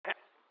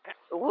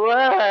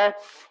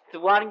What's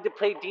wanting to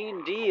play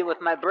D&D with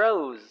my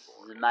bros?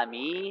 Am I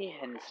me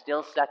and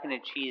still stuck in a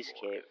cheese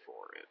cave?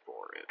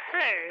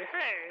 Hey,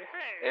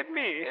 it's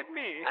me.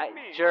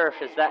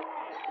 Jerf,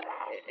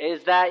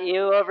 is that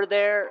you over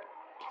there?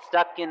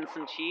 Stuck in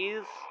some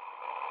cheese?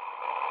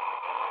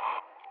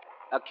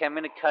 Okay, I'm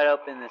gonna cut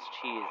open this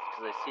cheese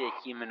because I see a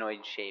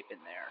humanoid shape in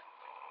there.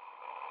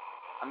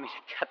 I'm gonna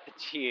cut the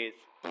cheese.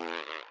 Okay.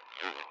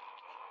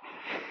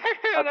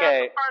 That's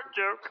a fart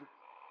joke.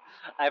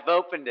 I've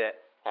opened it.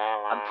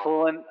 I'm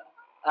pulling.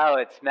 Oh,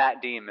 it's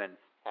Matt Damon.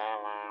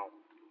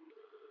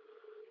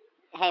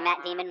 Hey,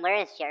 Matt Damon, where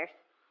is Jerf?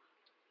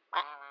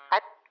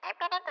 I've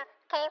been in this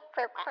cave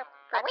for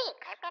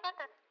weeks.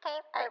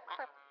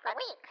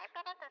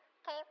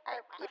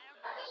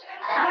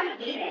 How did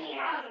you get in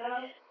here?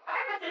 Why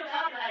must it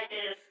talk like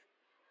this?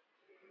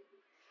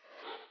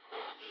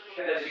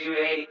 Because you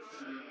ate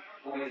some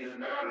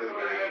poison fruit.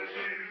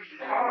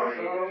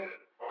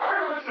 Why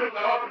must it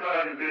talk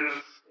like this?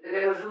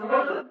 It was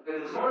one of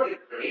the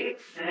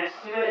crates next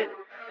to it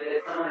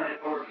that someone had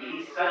poured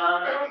yeast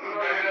on. That's a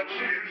bad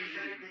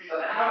cheese.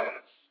 But how?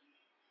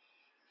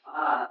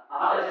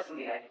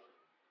 Honestly,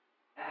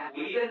 have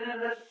we been in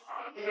this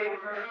cave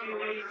for a few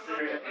weeks, or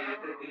did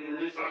we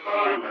lose the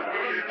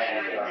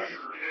camera?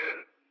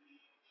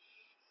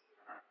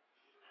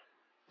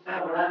 No,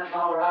 we're not in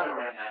Colorado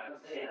right now.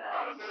 Don't say that. I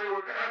say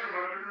what happened,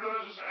 but that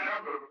just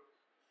happened.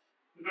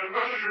 The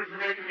mushrooms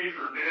making me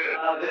forget.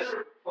 This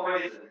is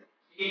poison.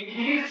 You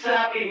need to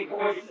stop eating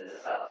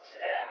poisonous stuff.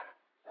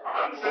 I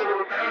say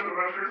what happened,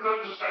 but that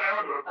just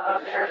happened.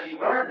 Jerf, you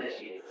burned this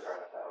cheese.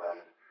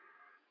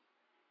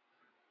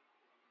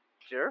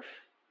 Jerf?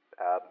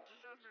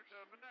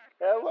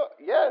 Hello.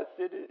 Yes,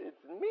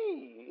 it's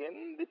me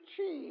in the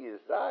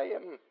cheese. I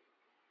am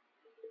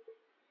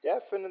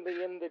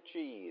definitely in the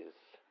cheese.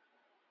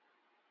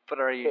 But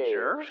are you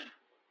Jerf?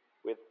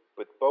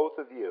 With both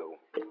of you.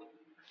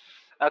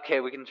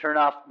 Okay, we can turn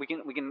off. We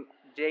can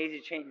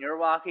daisy chain your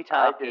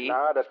walkie-talkie. I did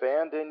not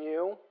abandon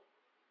you.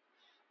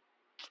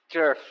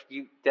 Jerf,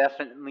 you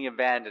definitely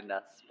abandoned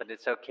us, but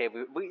it's okay.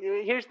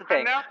 Here's the thing.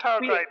 I'm now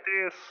talk like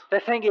this. The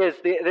thing is,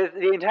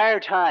 the entire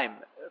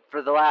time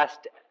for the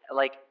last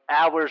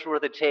hours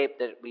worth of tape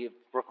that we've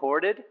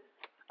recorded,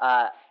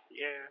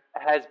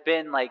 has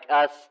been like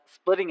us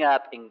splitting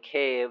up in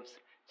caves,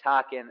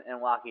 talking and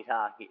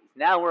walkie-talkies.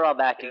 Now we're all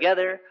back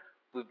together.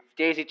 We've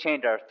daisy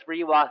chained our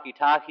 3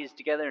 walkie-talkies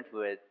together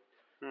into a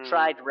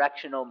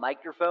tri-directional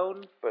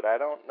microphone. But I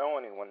don't know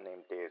anyone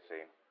named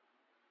Daisy.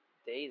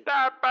 Daisy.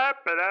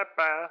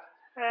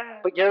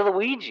 But you're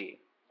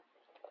Luigi.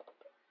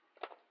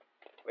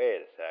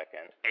 Wait a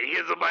second. And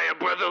here's my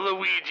brother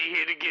Luigi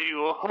here to give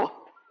you a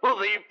whole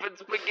heap of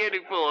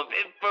spaghetti full of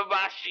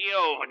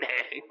information.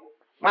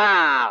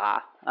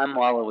 I'm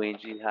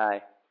Waluigi.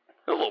 Hi.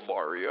 Hello,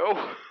 Mario.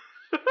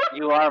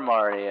 You are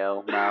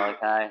Mario,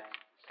 Malachi.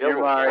 You're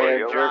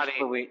Mario, Jerf,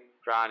 Luigi.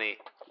 Ronnie.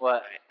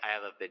 What? I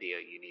have a video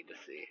you need to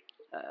see.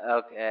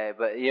 Okay,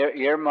 but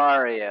you're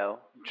Mario,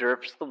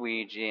 Jerf's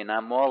Luigi, and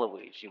I'm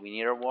Waluigi. We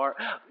need our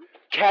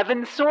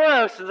Kevin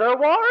Soros is our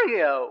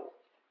Wario!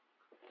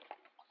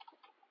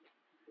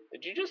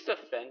 Did you just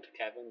offend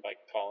Kevin by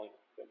calling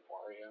him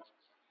Wario?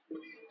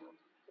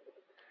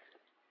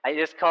 I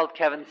just called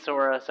Kevin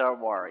Soros our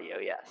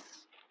Wario,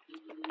 yes.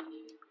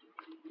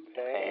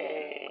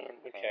 Okay.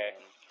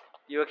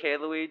 You okay,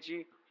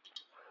 Luigi?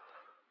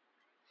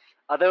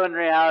 Although in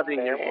reality,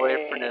 your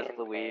boyfriend is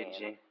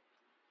Luigi.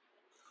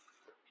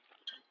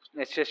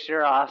 It's just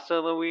you're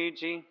also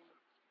Luigi,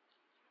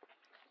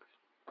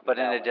 but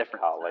in a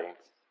different sense.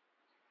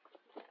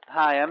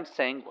 Hi, I'm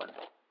Sanguine.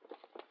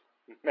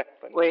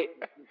 Wait,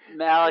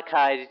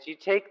 Malachi, did you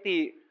take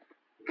the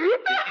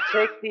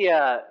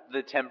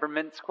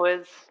temperaments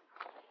quiz?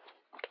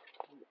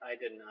 I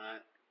did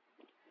not.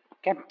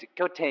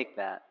 Go take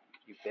that,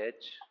 you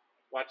bitch.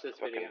 Watch this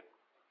video.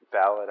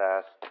 Valid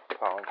ass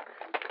punk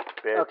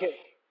bitch. Okay.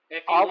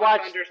 If you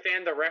want to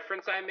understand the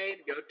reference I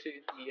made, go to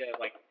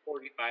the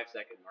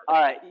 45-second mark. All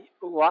right,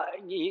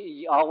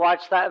 I'll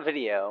watch that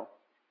video.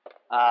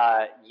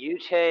 You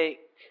take.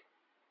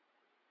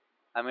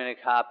 I'm gonna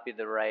copy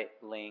the right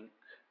link.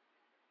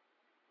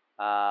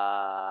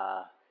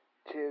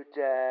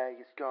 Today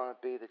is gonna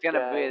be the day. It's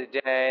gonna be the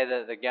day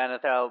that they're gonna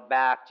throw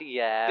back to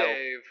you.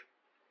 Dave.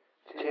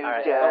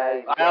 Today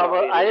is gonna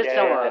be the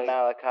day that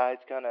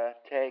Malachi's gonna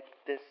take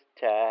this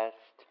test.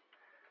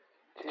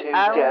 I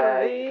don't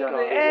believe that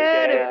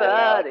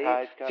anybody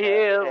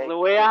feels the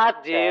way I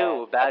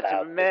do about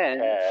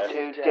dementia.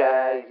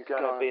 Today is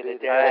gonna be the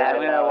day.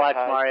 I'm gonna watch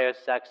Mario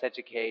Sex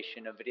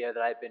Education, a video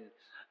that I've been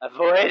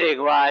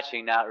avoiding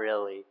watching. Not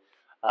really.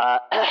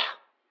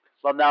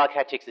 Well,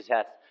 Malachi takes the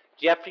test.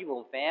 Jeffrey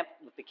will vamp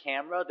with the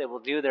camera. They will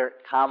do their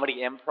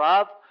comedy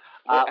improv.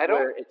 Why would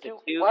I do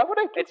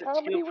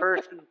comedy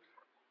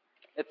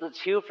It's a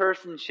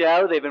two-person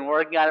show. They've been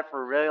working on it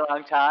for a really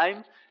long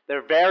time.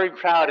 They're very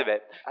proud of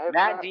it.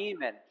 Matt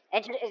Damon.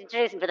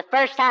 Introducing for the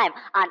first time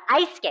on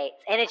ice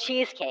skates in a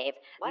cheese cave,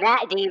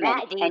 Matt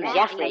Damon and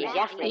Jeffrey.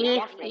 I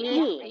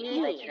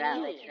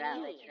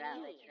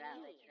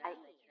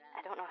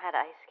how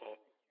to ice skate.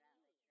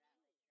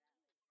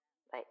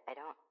 I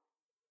don't.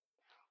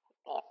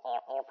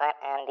 You put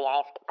on the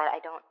ice. But I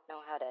don't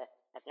know how to.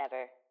 I've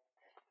never.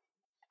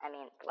 I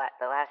mean, the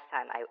last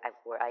time I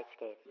wore ice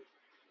skates,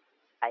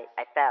 I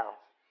fell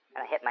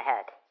and I hit my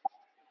head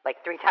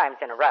like 3 times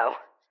in a row.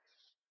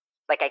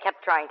 Like I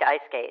kept trying to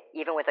ice skate,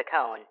 even with a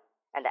cone,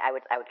 and I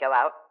would go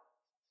out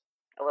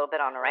a little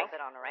bit on a rink, you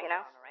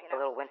know, a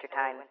little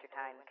wintertime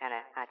kind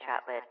of hot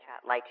chocolate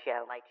light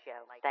show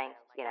thing,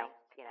 you know,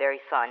 very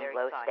fun,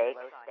 low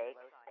stakes,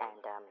 and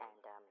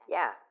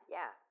yeah,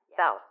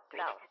 fell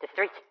just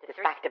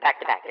back to back,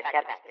 just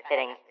kept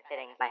hitting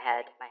my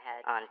head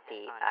on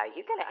the. Are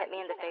you gonna hit me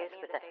in the face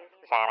with the?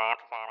 Shut up.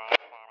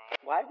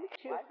 Why would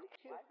you?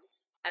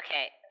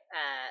 Okay.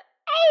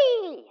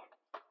 Hey!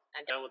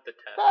 I'm done with the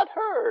test. That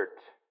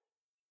hurt.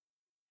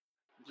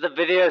 The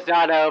video's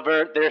not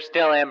over. They're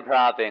still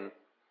improving.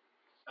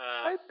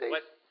 I think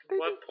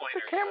what point the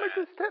are camera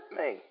you at? just hit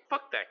me.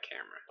 Fuck that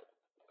camera.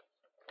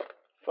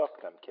 Fuck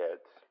them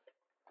kids.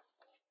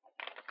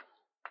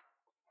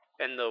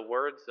 In the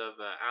words of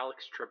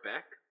Alex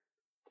Trebek,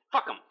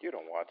 fuck 'em. You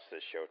don't watch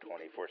this show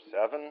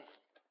 24/7.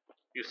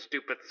 You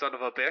stupid son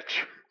of a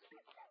bitch.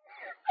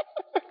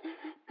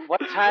 What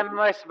time am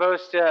I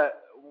supposed to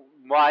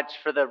watch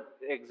for the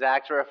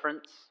exact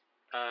reference?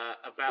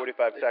 About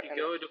 45 if seconds?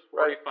 you go to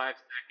 45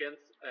 seconds,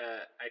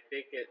 I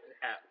think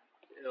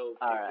it'll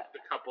All be right. a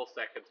couple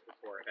seconds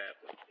before it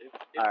happens.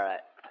 All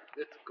right.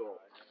 It's gold.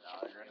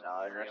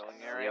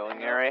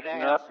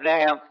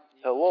 Damn.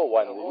 Hello,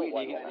 one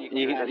Luigi.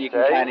 You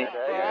can kind of.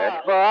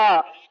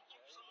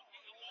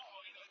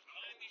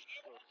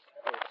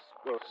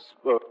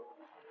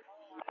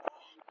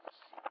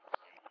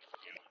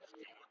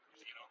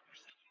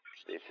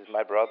 This is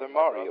my brother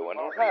Mario in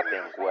a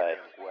rapping way.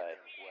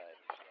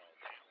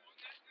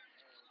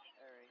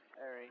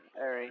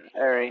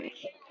 Harry.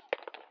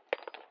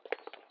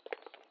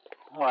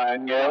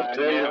 One goes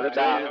to the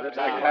top.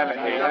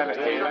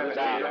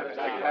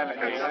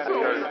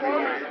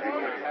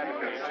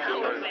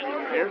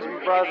 Here's my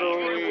brother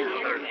Luigi.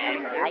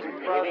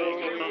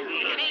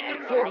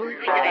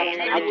 I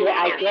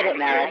get it,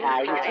 Malachi. I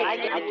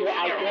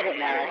get it,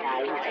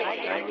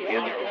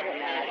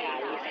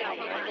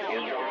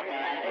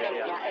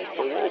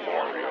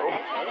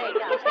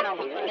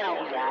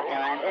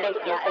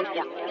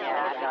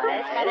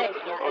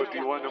 Oh, do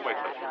you want to know my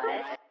question?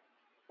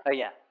 Oh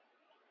yeah.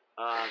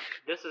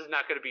 This is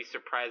not going to be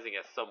surprising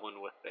as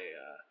someone with a.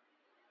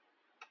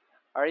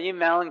 Are you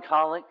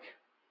melancholic?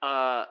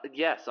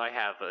 Yes, I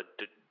have a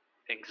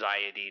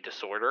anxiety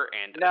disorder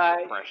and No, a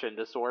depression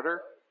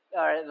disorder.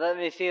 All right, let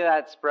me see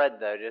that spread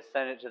though. Just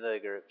send it to the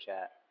group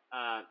chat.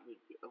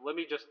 Let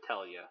me just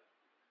tell you.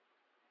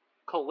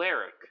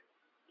 Choleric,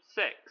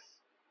 6.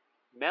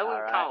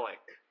 Melancholic,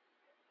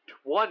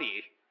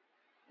 20.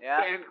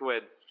 Yeah.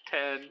 Sanguine,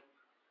 10.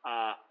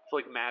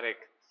 Phlegmatic,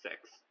 6.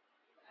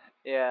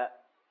 Yeah.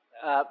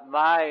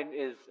 Mine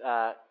is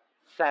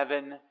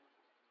 7,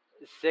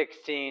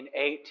 16,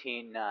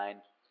 18,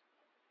 9.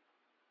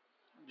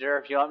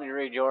 Jerv, you want me to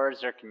read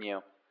yours, or can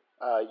you?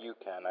 You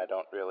can. I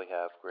don't really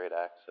have great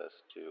access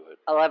to it.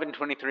 11,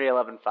 23,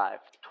 11, 5.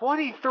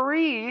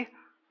 23?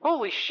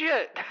 Holy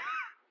shit!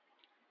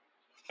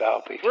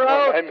 That'll be Bro.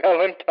 my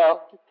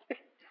melancholy.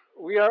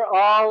 We are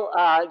all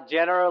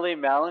generally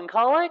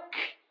melancholic.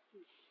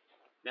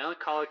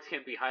 Melancholics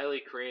can be highly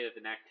creative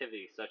in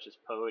activities such as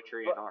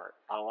poetry and art.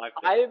 I'm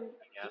I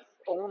guess.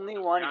 the only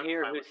one Not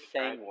here if I who's was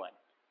describing. saying one.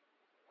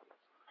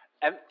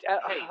 And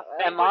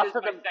Sanguine also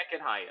is my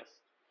second highest.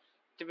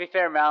 to be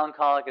fair,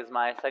 melancholic is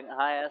my second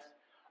highest.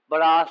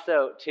 But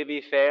also, to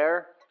be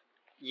fair,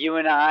 you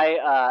and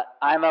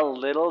I'm a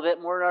little bit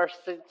more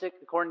narcissistic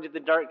according to the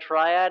Dark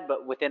Triad,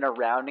 but within a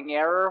rounding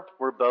error,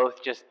 we're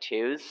both just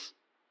 2s.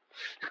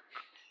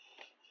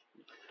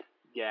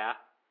 Yeah.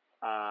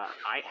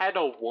 I had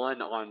a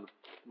 1 on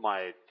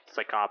my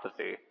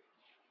psychopathy.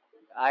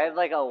 I had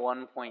like a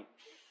 1 point.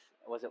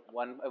 Was it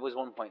 1? It was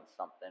 1 point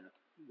something.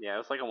 Yeah, it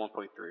was like a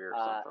 1.3 or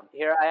something.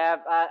 Here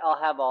I'll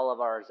have all of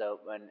ours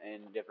open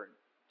in different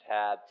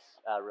tabs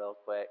real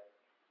quick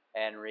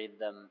and read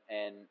them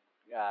in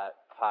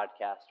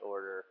podcast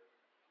order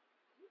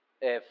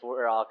if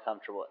we're all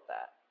comfortable with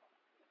that.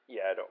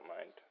 Yeah, I don't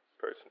mind.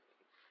 Personally,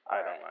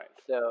 I don't mind.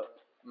 So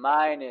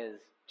mine is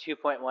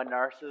 2.1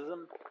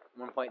 narcissism,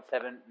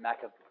 1.7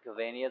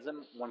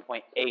 Machiavellianism,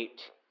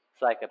 1.8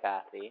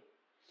 psychopathy.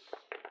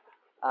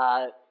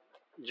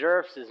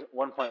 Jerf's is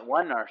 1.1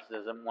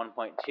 narcissism,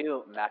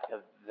 1.2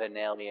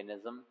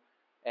 Machiavellianism,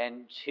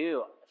 and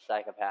 2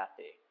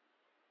 psychopathy.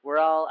 We're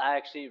all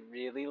actually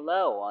really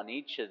low on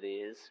each of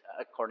these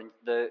according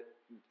to the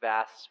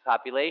vast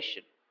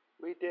population.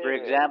 We did For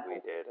example,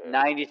 it. We did it.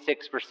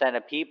 96%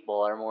 of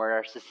people are more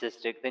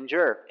narcissistic than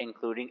Jerf,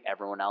 including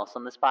everyone else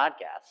on this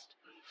podcast.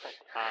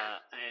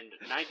 And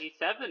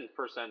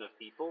 97% of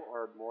people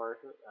are more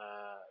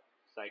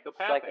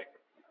psychopathic.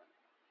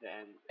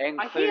 And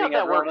I hate how Including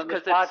that everyone works on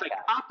this because it's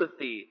podcast.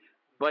 psychopathy,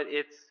 but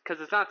it's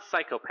because it's not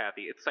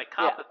psychopathy. It's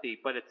psychopathy,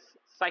 but it's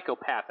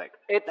psychopathic.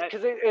 It's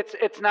because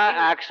it's not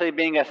actually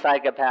being a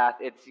psychopath.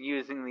 It's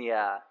using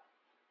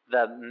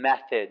the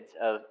methods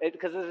of it,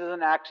 because this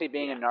isn't actually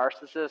being a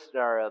narcissist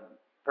or a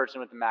person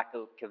with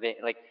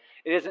Machiavellian, like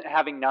it isn't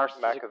having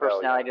narcissistic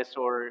personality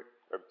disorder,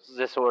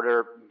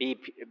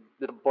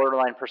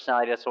 borderline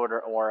personality disorder,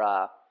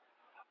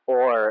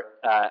 or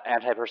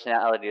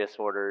anti-personality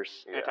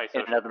disorders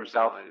in and of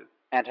themselves,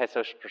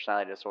 antisocial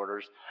personality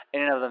disorders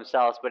in and of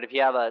themselves. But if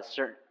you have a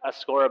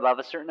score above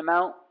a certain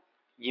amount,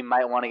 you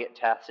might want to get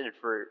tested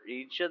for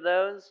each of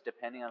those,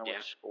 depending on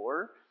which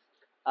score.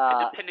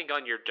 And depending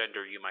on your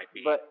gender, you might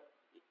be. But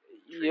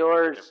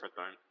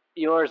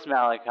yours,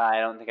 Malachi, I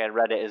don't think I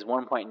read it, is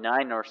 1.9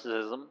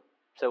 narcissism,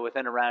 so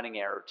within a rounding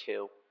error,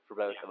 2 for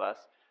both of us.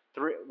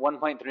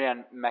 1.3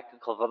 on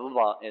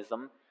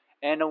Machiavellianism,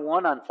 and a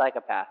 1 on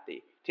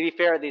psychopathy. To be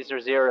fair, these are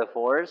 0 to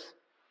 4s,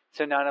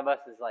 so none of us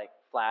is like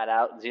flat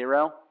out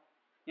 0.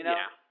 You know?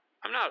 Yeah,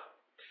 I'm not.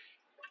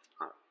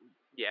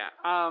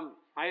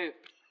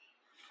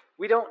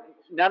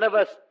 None of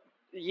us.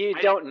 You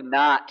don't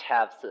not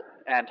have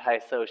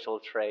antisocial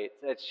traits.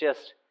 It's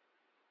just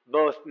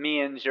both me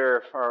and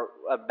Jerf are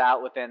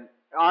about within.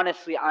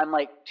 Honestly, I'm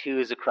like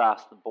 2s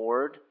across the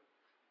board,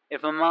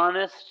 if I'm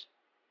honest.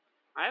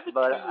 I have a 2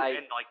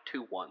 and like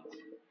 2 1s.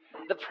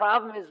 The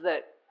problem is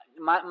that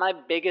my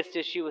biggest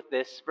issue with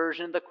this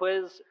version of the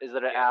quiz is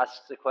that it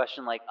asks a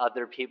question like,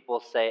 other people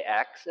say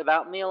X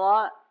about me a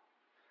lot,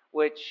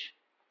 which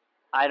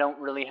I don't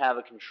really have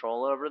a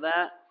control over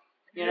that,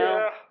 you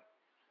know?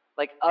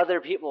 Like, other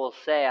people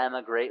say I'm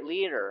a great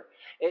leader.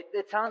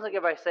 It sounds like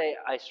if I say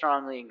I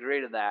strongly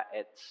agree to that,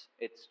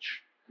 it's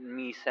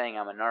me saying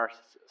I'm a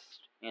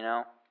narcissist, you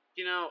know?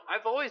 You know,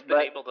 I've always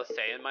been able to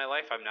say in my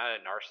life I'm not a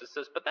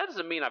narcissist, but that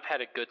doesn't mean I've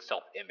had a good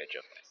self-image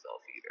of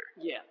myself either.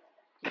 Yeah.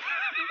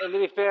 And to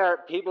be fair,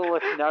 people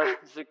with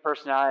narcissistic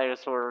personality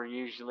disorder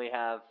usually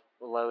have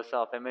low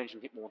self-image,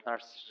 and people with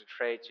narcissistic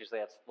traits usually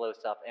have low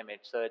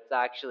self-image. So it's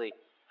actually,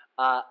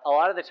 a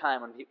lot of the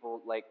time when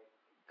people, like,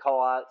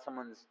 call out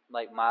someone's,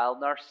 like, mild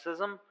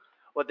narcissism,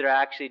 what they're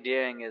actually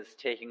doing is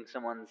taking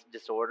someone's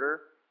disorder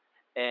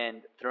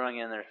and throwing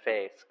it in their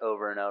face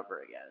over and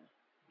over again.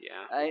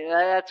 Yeah.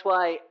 That's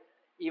why,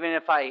 even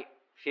if I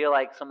feel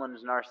like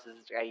someone's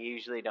narcissistic, I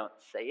usually don't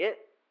say it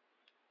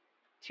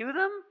to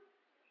them.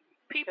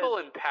 People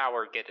in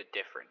power get a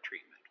different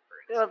treatment.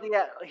 Well,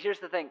 yeah, here's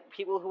the thing.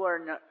 People who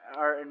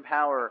are in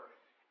power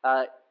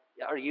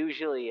are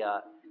usually,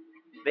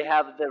 they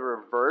have the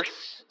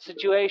reverse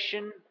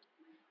situation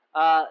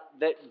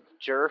that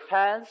Jerf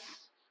has.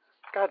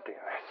 God damn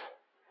it.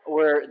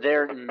 Where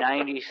they're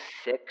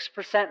 96th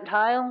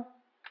percentile.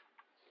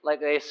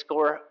 Like, they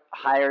score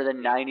higher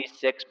than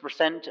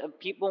 96% of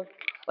people.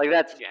 Like,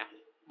 that's,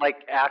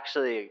 like,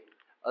 actually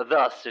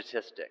the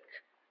statistic.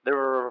 The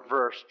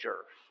reverse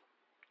Jerf.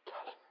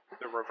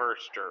 The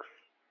reverse Jerf.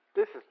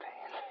 This is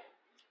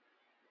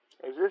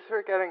pain. Is this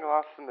for getting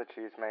lost in the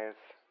cheese maze?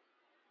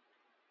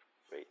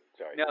 Wait,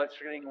 sorry. No, it's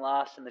for getting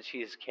lost in the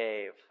cheese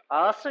cave.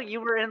 Also, you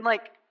were in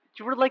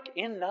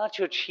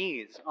nacho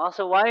cheese.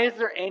 Also, why is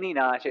there any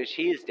nacho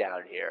cheese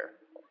down here?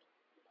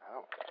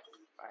 Oh,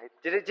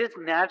 Did it just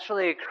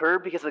naturally occur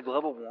because of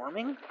global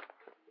warming?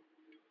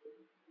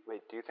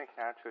 Wait, do you think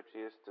nacho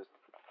cheese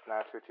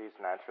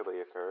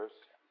naturally occurs?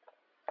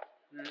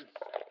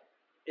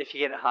 If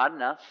you get it hot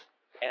enough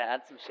and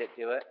add some shit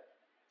to it.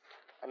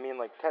 I mean,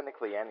 like,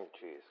 technically any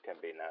cheese can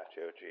be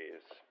nacho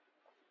cheese.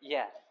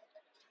 Yeah.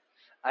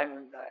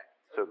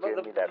 So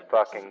give me that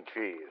fucking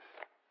cheese.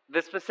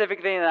 The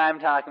specific thing that I'm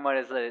talking about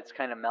is that it's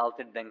kind of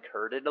melted, then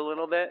curded a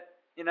little bit,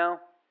 you know?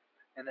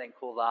 And then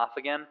cooled off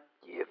again.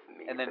 Give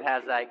me and then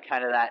has that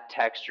kind of that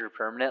texture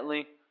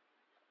permanently.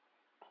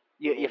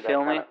 You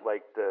feel me?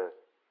 Like the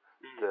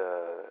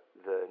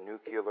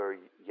nuclear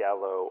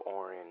yellow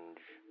orange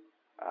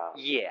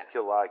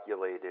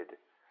coagulated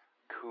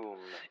Coom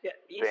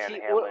Van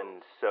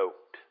Halen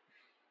soaked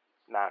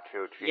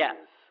nacho cheese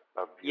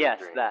of your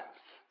dreams. That.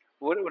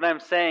 What I'm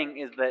saying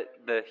is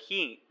that the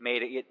heat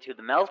made it get to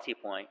the melty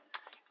point,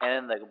 and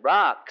then the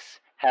rocks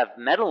have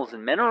metals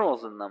and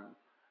minerals in them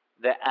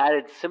that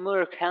added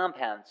similar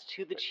compounds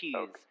to the cheese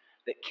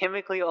that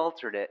chemically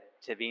altered it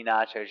to be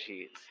nacho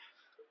cheese.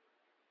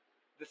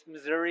 This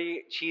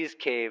Missouri cheese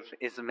cave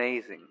is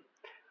amazing.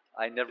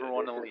 I never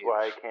want to leave. This is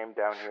why I came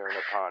down here in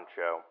a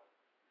poncho.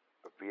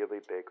 A really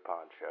big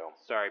poncho.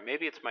 Sorry,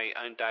 maybe it's my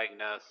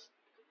undiagnosed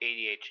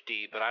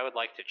ADHD, but I would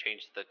like to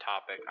change the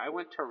topic. I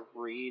went to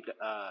read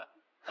a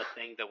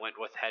thing that went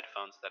with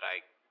headphones that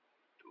I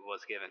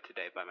was given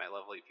today by my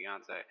lovely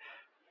fiance.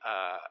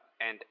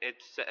 And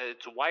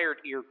it's wired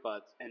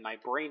earbuds, and my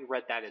brain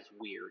read that as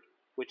weird,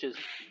 which is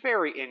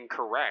very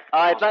incorrect.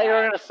 I thought you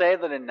were going to say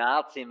that a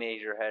Nazi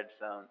made your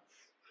headphones.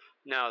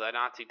 No, the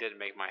Nazi didn't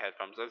make my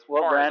headphones. As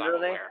what far brand as I'm are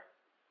they? aware.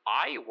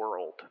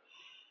 iWorld.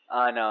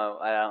 No,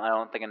 I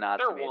don't think a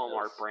Nazi They're made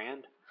Walmart those.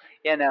 brand.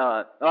 Yeah,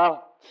 no.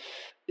 Well,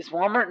 is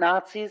Walmart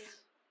Nazis?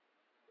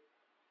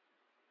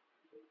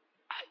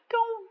 I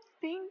don't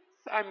think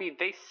so. I mean,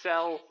 they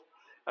sell...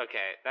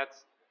 Okay,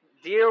 that's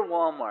Dear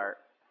Walmart,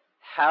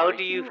 how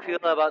do you feel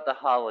about the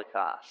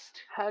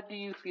Holocaust? How do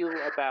you feel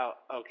about...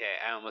 Okay,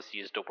 I almost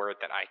used a word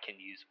that I can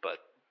use, but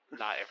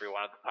not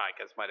everyone on the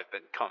podcast might have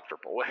been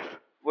comfortable with.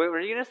 Wait, were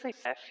you going to say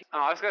F? Oh,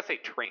 I was going to say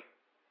train.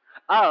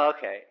 Oh,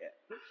 okay.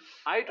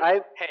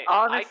 I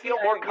honestly, feel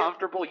more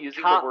comfortable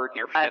using the word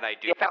nerf than I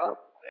do.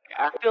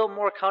 I feel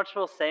more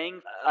comfortable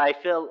saying. I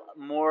feel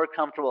more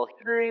comfortable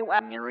hearing.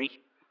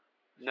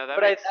 No,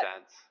 that makes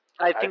sense.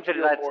 I think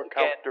feel that's more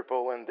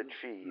comfortable in the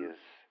cheese.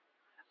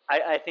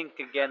 I think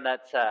again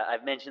that's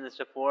I've mentioned this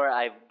before.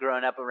 I've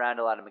grown up around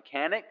a lot of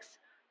mechanics,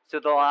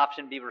 so they'll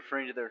often be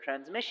referring to their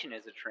transmission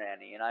as a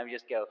tranny, and I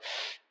just go,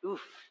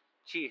 "Oof,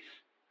 chief,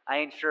 I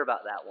ain't sure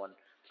about that one."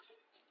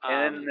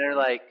 And then they're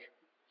like,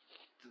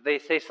 they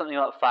say something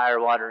about fire,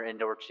 water,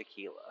 and/or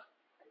tequila.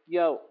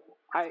 Yo,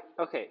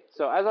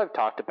 so as I've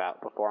talked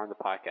about before on the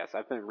podcast,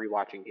 I've been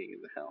rewatching King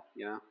of the Hill,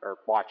 or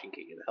watching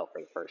King of the Hill for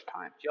the first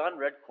time. John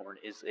Redcorn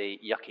is a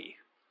yucky.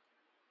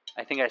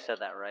 I think I said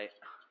that right.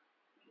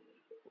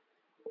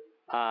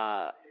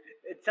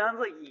 It sounds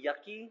like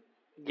yucky.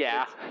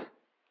 Yeah.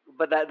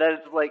 But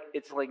that's like,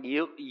 it's like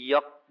yucky.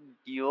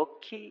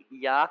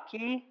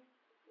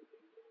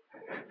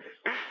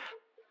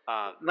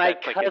 My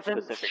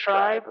cousin's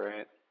tribe,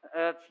 right?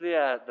 That's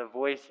the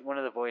voice, one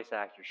of the voice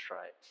actors'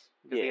 tribes.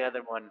 Yeah. The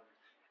other one,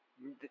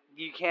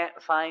 you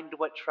can't find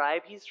what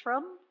tribe he's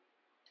from,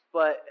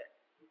 but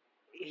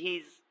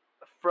he's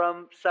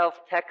from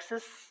South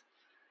Texas,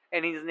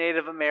 and he's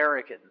Native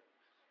American.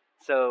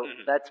 So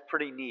that's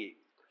pretty neat.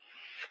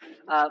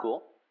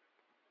 Cool.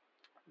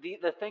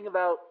 The thing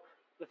about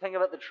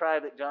the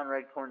tribe that John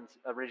Redcorn's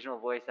original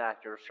voice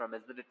actor is from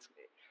is that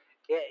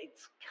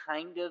it's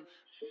kind of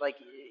like,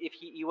 if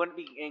you wouldn't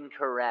be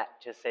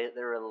incorrect to say that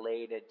they're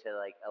related to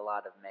like a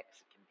lot of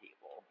Mexican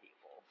people.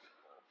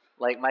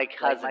 Like my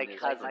cousin, he's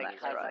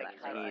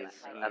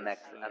a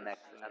Mexican.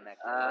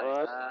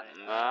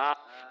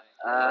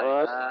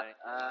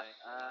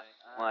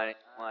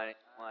 Why?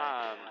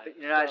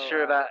 You're not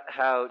sure about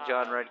how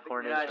John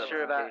Redcorn is.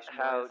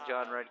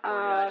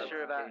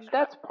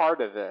 That's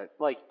part of it,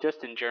 like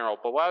just in general.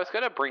 But what I was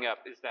gonna bring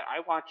up is that I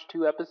watched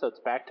 2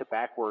 episodes back to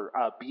back where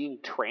being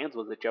trans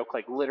was a joke,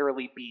 like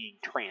literally being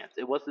trans.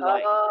 It wasn't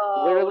like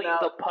literally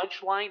the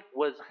punchline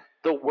was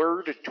the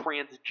word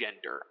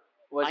transgender.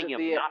 I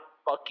am not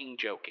fucking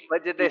joking.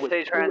 But did they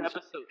say trans?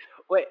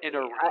 Wait, in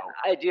a row.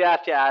 I do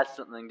have to ask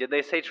something. Did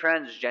they say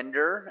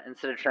transgender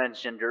instead of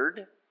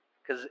transgendered?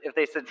 Because if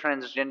they said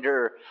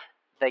transgender,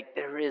 like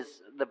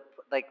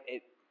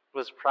it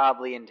was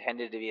probably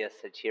intended to be a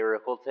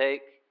satirical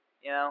take,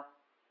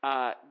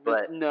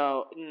 But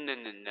no.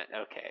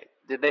 Okay.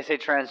 Did they say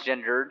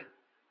transgendered?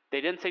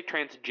 They didn't say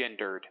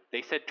transgendered.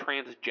 They said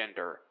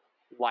transgender,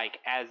 like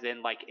as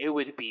in like it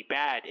would be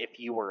bad if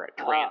you were a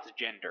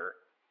transgender.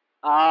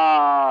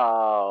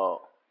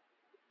 Oh.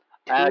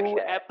 2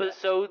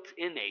 episodes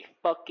in a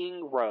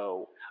fucking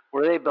row.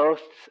 Were they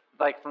both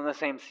like from the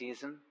same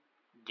season?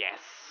 Yes.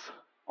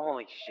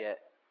 Holy shit.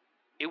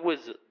 It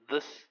was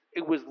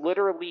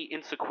literally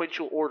in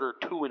sequential order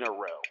 2 in a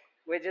row.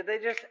 Wait, did they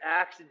just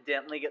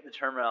accidentally get the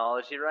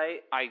terminology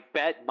right? I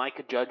bet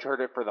Micah Judge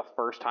heard it for the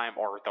first time,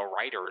 or the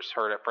writers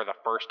heard it for the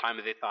first time,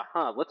 and they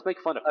thought, let's make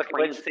fun of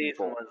trans people. Which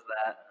season was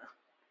that?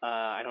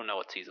 I don't know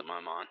what season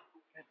I'm on.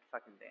 God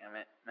fucking damn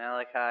it.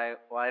 Malachi,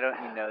 why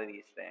don't you know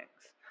these things?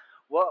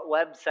 What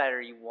website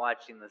are you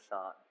watching this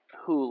on?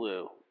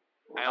 Hulu.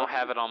 I don't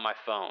have it on my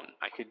phone.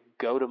 I could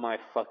go to my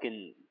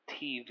fucking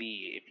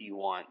TV if you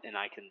want, and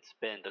I can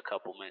spend a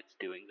couple minutes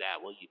doing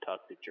that while you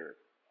talk to Jerk.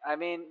 I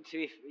mean,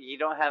 you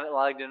don't have it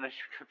logged in on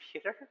your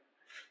computer?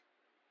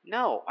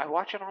 No, I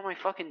watch it on my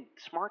fucking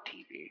smart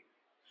TV.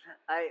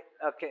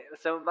 Okay,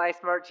 so my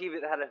smart TV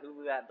that had a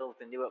Hulu app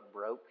built into it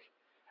broke.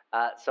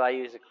 So I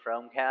use a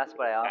Chromecast,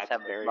 but I also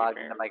have it logged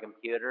into my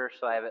computer,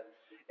 so I have it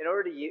in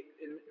order to use.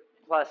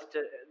 Plus,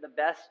 the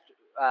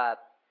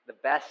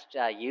best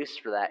use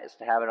for that is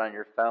to have it on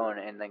your phone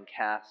and then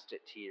cast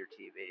it to your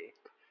TV.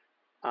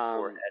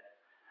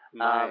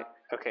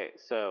 Okay,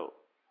 so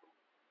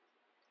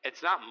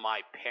it's not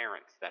my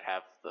parents that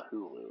have the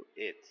Hulu;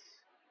 it's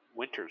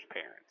Winter's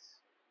parents.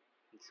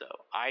 And so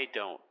I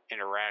don't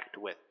interact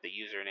with the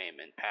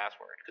username and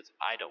password because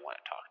I don't want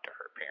to talk to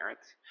her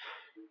parents.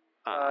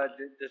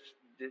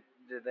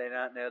 Did they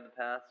not know the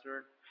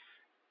password?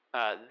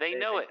 They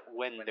know it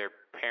when their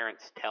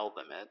parents tell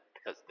them it,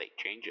 because they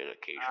change it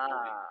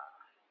occasionally.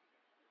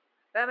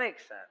 That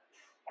makes sense.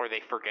 Or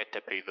they forget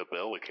to pay the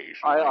bill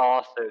occasionally. I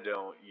also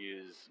don't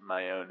use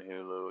my own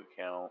Hulu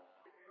account.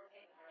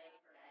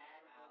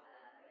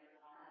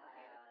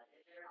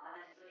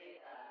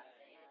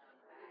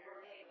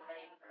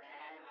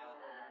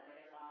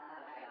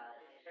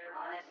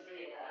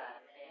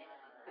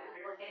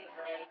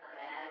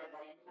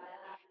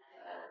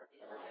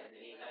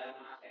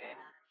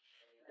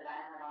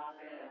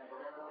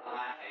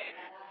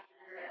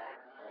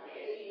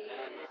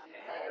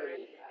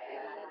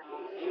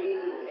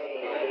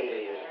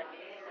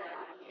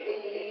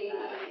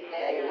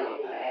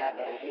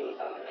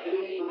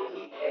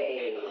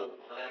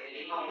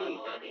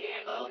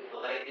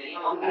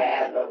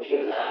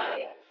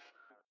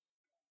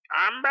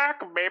 I'm back,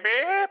 baby.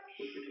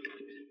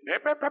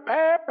 Hip, hip, hip,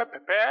 hip, hip,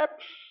 hip, hip.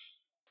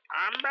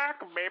 I'm back,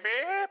 baby.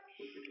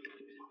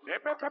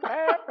 Hip, hip, hip, hip,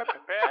 hip, hip,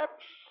 hip.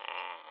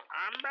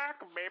 I'm back,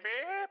 baby.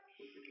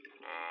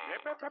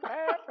 Hip, hip, hip, hip,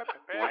 hip, hip,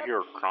 Want to hip. hear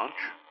a crunch?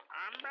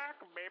 I'm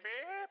back, baby.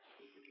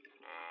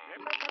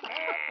 Hip, hip, hip, hip,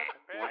 hip, hip,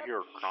 Want to hear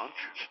a crunch?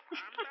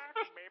 I'm back,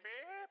 baby.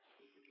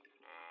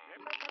 Hip,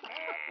 hip, hip, hip,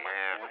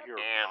 hip, Want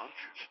to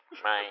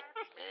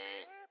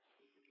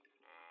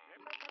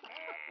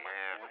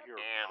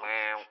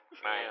hear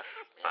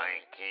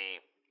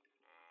a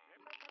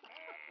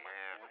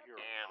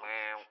crunch?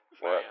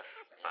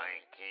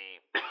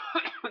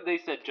 They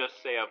said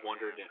just say I've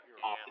wandered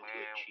off into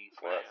a cheese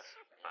What? mess.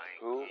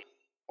 Who?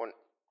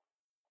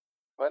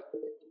 What?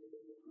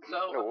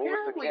 So No, what was the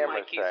apparently camera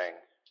Mikey's... saying?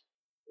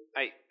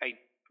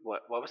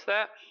 What was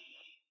that?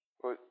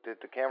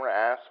 Did the camera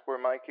ask where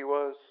Mikey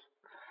was?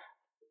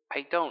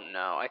 I don't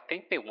know. I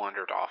think they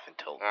wandered off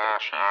into the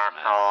cheese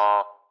mess.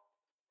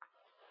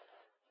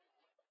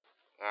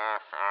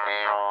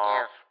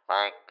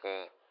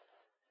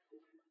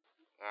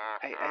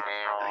 I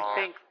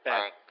think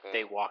that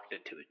they walked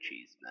into a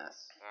cheese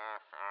mess.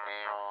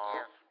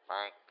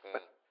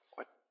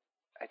 What?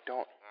 I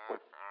don't.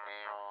 What?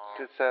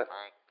 Does that?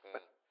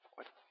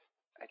 What?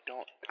 I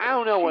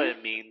don't know what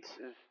it means.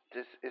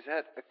 Is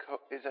that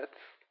is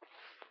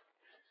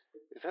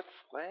that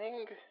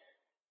slang?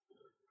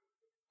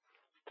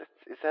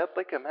 Is that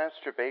like a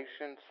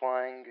masturbation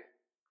slang?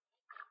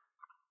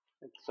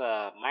 It's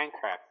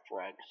Minecraft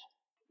drugs.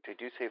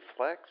 Did you say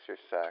flex or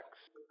sex?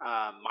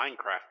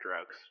 Minecraft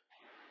drugs.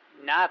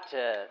 Not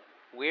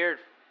weird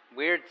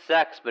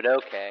sex, but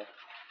okay.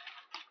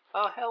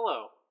 Oh,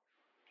 hello.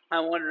 I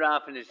wandered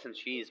off into some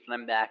cheese, but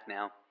I'm back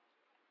now.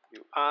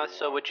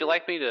 So would you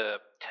like me to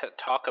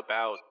talk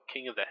about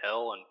King of the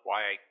Hill and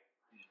why I'm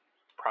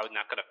probably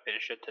not going to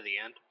finish it to the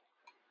end?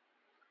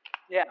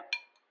 Yeah.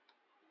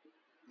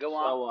 Go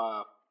on.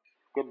 So,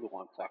 give me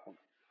 1 second.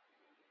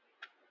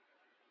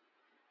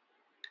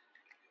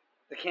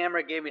 The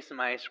camera gave me some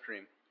ice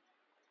cream.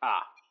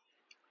 I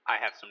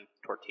have some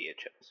tortilla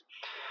chips.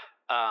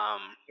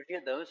 Where'd you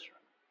get those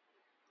from?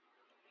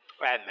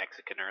 I had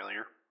Mexican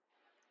earlier.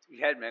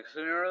 You had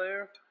Mexican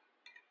earlier?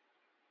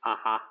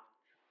 Uh-huh.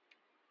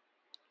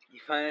 You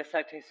finally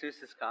sucked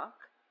Jesus' cock?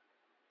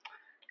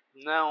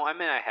 No, I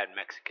mean I had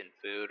Mexican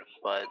food,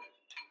 but...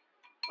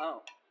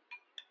 Oh.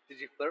 Did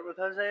you flirt with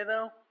Jose,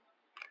 though?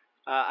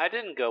 I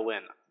didn't go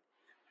in,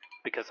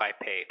 because I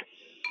paid.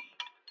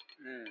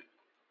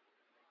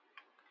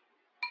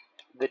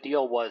 The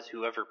deal was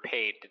whoever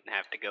paid didn't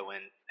have to go in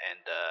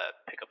and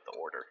pick up the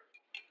order.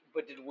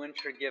 But did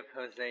Winter give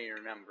Jose your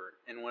number?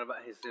 And what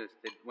about Jesus?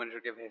 Did Winter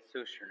give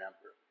Jesus your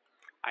number?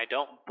 I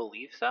don't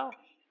believe so.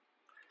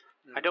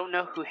 I don't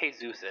know who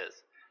Jesus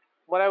is.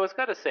 What I was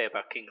going to say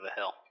about King of the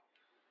Hill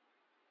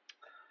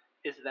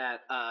is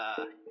that,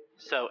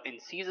 so in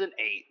Season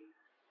 8,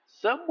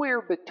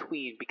 somewhere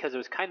between, because it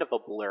was kind of a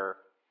blur,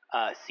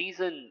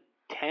 Season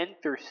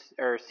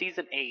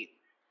 8,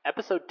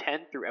 Episode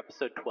 10 through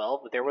Episode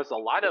 12, there was a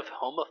lot of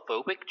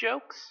homophobic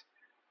jokes,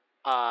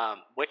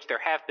 which there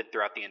have been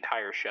throughout the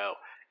entire show,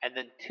 and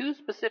then 2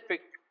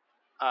 specific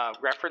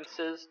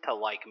references to,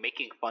 like,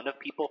 making fun of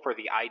people for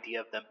the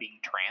idea of them being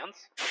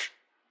trans,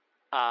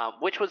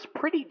 which was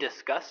pretty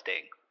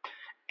disgusting.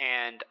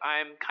 And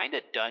I'm kind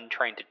of done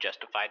trying to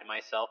justify to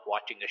myself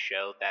watching a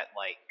show that,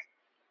 like,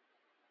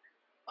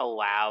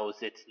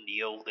 allows its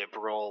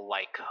neoliberal,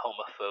 like,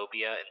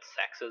 homophobia and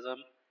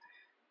sexism.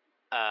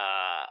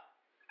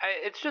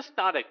 It's just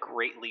not a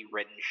greatly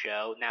written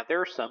show. Now,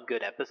 there are some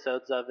good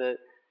episodes of it,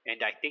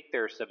 and I think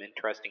there are some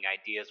interesting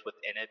ideas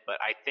within it,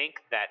 but I think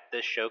that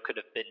this show could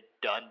have been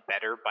done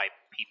better by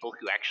people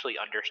who actually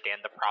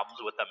understand the problems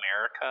with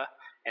America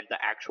and the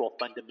actual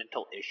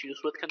fundamental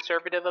issues with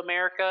conservative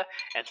America,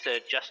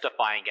 instead of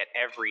justifying at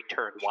every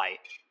turn why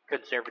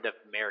conservative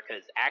America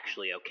is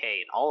actually okay,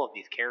 and all of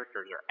these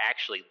characters are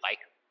actually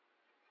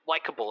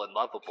likable and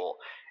lovable,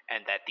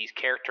 and that these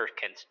characters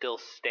can still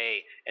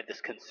stay in this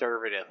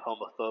conservative,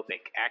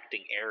 homophobic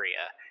acting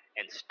area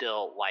and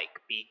still, like,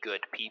 be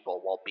good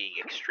people while being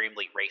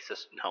extremely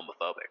racist and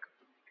homophobic.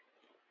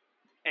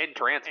 And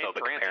transphobic,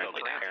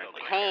 apparently.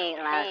 Hey,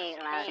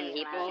 Russian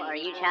people, are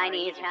you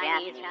Chinese or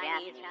Japanese?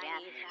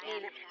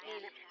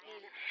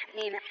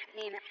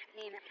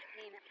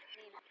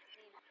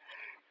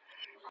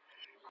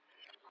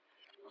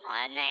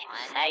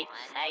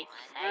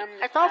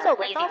 It's also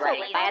lazy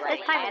writing. By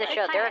this time of the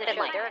show, there have been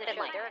like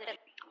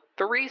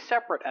 3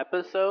 separate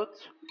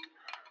episodes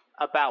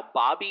about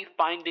Bobby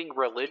finding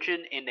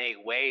religion in a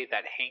way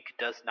that Hank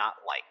does not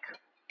like.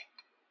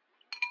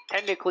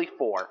 Technically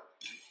 4.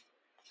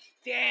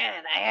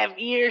 Dan, I have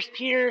ears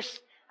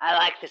pierced. I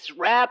like this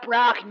rap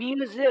rock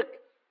music.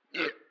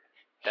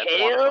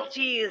 Hail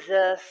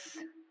Jesus.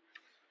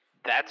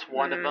 That's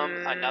one of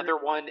them. Another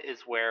one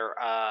is where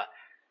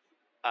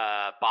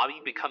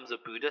Bobby becomes a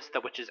Buddhist,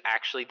 which is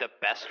actually the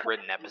best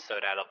written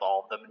episode out of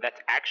all of them. That's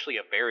actually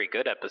a very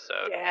good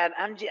episode. Dad,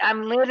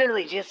 I'm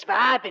literally just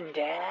vibing,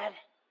 Dad.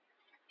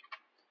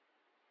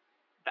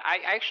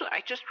 I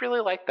just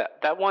really like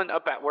that one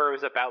about where it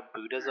was about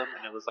Buddhism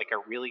and it was like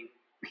a really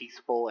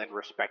peaceful and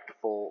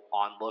respectful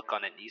onlook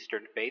on an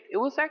Eastern faith. It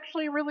was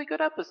actually a really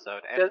good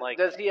episode. And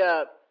Does he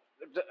I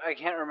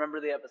can't remember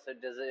the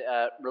episode. Does it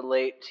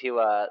relate to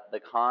the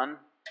Khan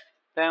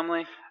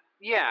family?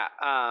 Yeah,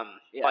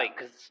 Yeah, like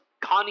because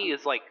Connie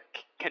is like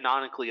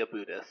canonically a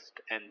Buddhist,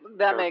 and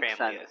that her makes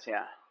family sense. is.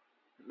 Yeah,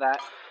 that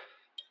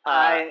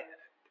And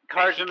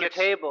cards he on the gets-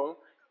 table.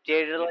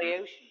 Jada Mhm.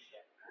 Laoshi.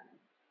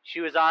 She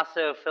was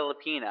also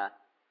Filipina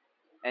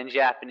and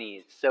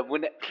Japanese. So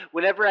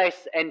whenever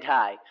and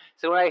Thai.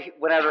 So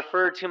when I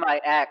refer to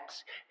my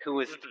ex, who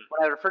was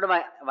when I refer to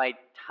my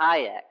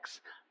Thai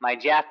ex, my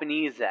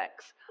Japanese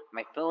ex,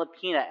 my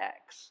Filipina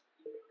ex,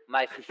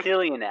 my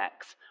Sicilian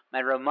ex,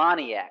 my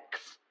Romani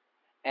ex,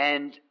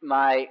 and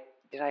my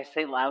did I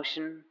say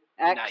Laotian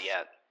ex? Not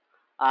yet.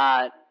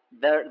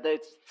 They're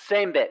it's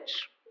same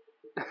bitch.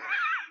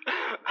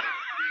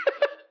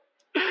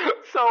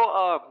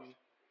 So,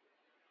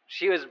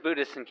 She was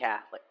Buddhist and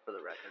Catholic, for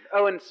the record.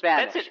 Oh, and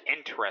Spanish. that's an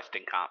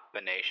interesting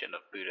combination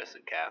of Buddhist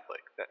and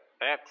Catholic.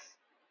 That's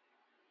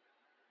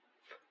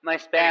My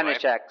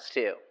Spanish ex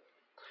too.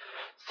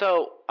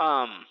 so.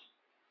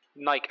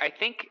 Like I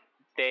think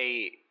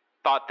they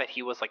thought that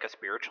he was like a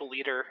spiritual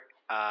leader,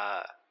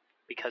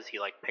 because he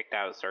like picked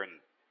out a certain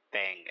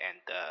thing, and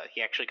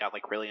he actually got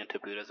like really into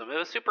Buddhism. It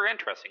was super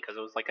interesting because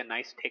it was like a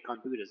nice take on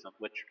Buddhism,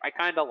 which I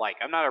kind of like.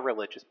 I'm not a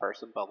religious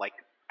person, but like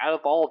out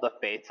of all the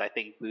faiths, I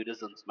think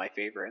Buddhism's my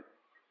favorite.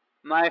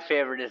 My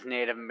favorite is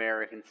Native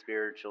American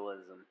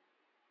spiritualism.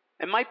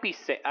 It might be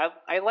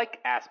I like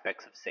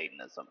aspects of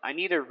Satanism. I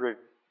need to read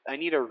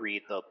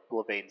the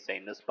Levain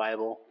Satanist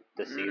Bible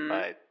to see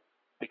if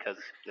because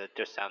it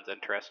just sounds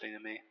interesting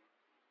to me.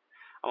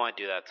 I want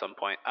to do that at some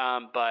point.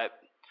 But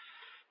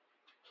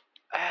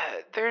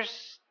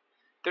there's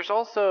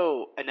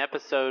also an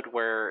episode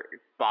where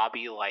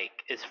Bobby like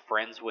is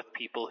friends with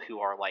people who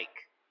are like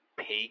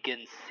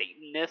pagan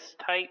Satanist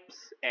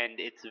types, and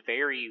it's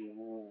very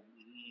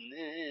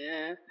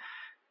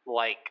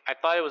like I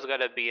thought it was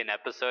gonna be an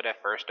episode at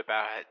first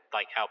about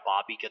like how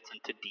Bobby gets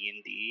into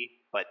D&D,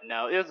 but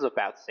no, it was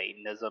about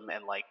Satanism,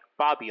 and like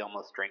Bobby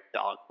almost drank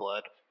dog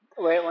blood.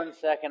 Wait 1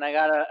 second. I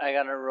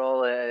gotta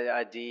roll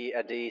a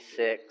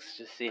d6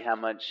 to see how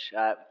much.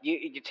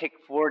 You take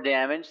 4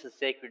 damage, the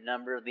sacred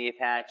number of the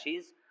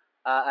Apaches.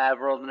 I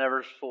rolled the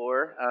number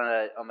 4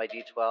 on my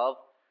d12.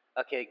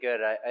 Okay,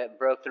 good. I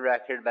broke the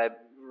record by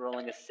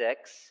rolling a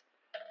 6.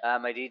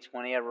 My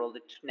d20, I rolled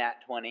a nat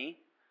 20.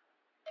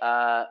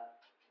 I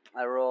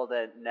rolled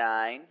a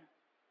 9.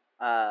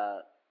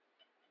 I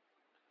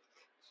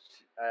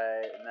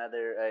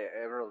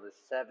rolled a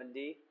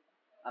 70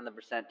 on the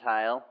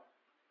percentile.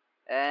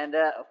 And,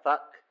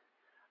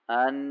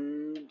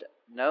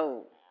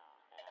 no.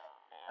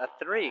 A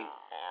 3.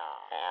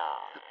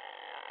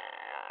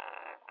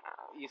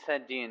 You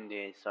said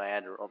D&D, so I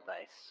had to roll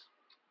dice.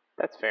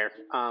 That's fair.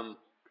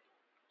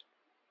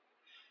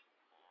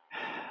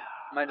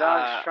 My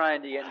dog's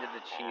trying to get into the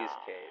cheese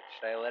cage.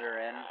 Should I let her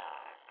in?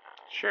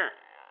 Sure,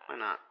 why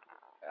not?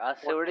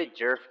 So where did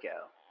Jerf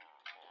go?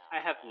 I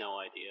have no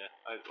idea.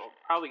 I'm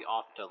probably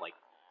off to like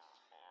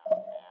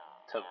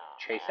to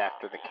chase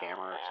after the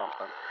camera or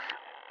something.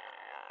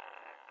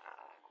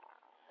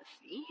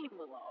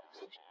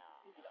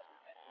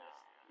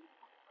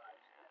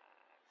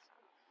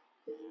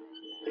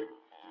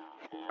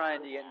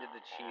 Trying to get into the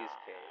cheese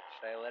cage.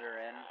 Should I let her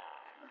in?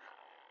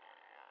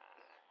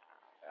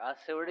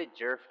 So where did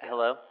Jerf go?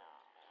 Hello?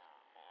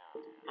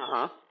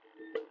 Uh-huh.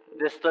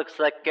 This looks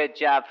like a good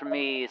job for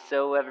me,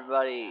 so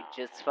everybody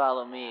just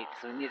follow me,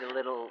 because we need a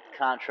little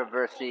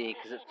controversy,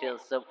 because it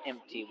feels so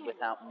empty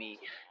without me.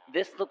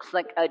 This looks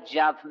like a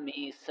job for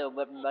me, so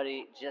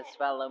everybody just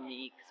follow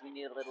me, because we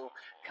need a little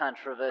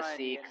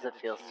controversy, because it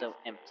feels so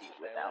empty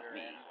without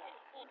me.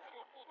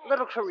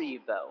 Little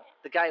Karibo,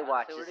 the guy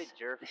watches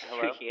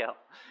Yu-Gi-Oh!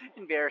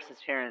 Embarrasses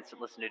parents to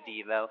listen to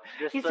Devo.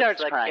 He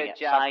starts crying at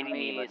Finding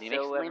Nemo. He makes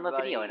Nemo a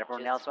video and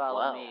everyone else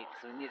follow me,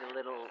 because we need a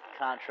little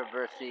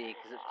controversy,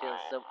 because it feels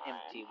so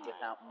empty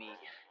without me.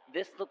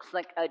 This looks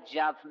like a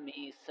job for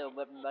me, so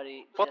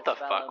everybody What just the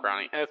follow fuck, me,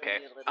 Ronnie? 'cause Okay.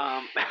 we need a little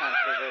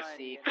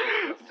controversy,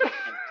 because it feels so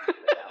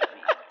empty without me.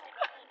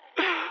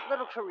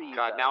 Little Karibo.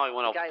 God, now I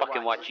want the guy to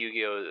fucking watch watches-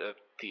 Yu-Gi-Oh!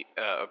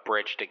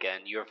 Abridged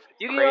again.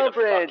 Yu-Gi-Oh!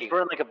 Bridge,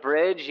 burn like a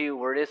bridge, you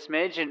word a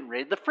smidge, and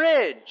raid the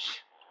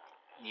fridge.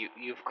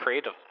 You've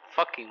created a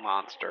fucking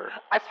monster.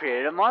 I've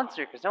created a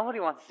monster, because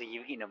nobody wants to see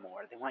Yugi no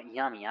more. They want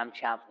yummy, I'm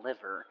chopped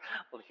liver.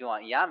 Well, if you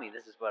want yummy,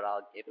 this is what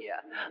I'll give you.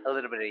 A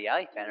little bit of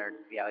Yaoi fan art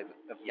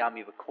of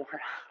Yami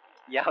Bakura.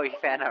 Yaoi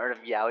fan art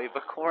of Yaoi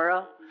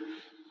Bakura.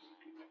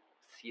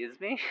 Excuse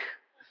me?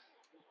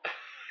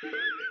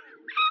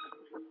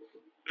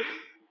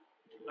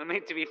 I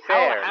mean, to be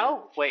fair.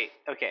 How? Wait.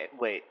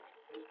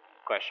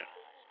 Question.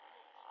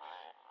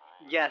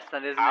 Yes,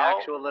 that is an How?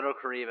 actual Little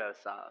Karibo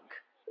song.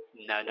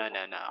 No.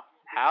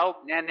 How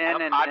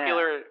Nah.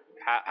 popular?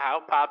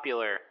 How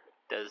popular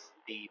does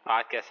the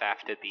podcast have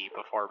to be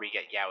before we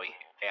get Yowie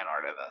fan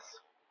art of us?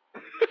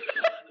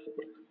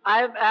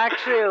 I'm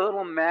actually a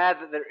little mad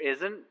that there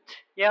isn't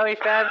Yowie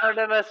fan art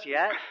of us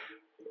yet.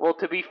 Well,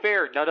 to be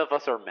fair, none of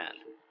us are men.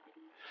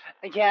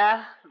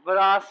 Yeah, but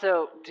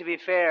also, to be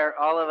fair,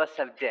 all of us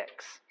have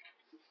dicks.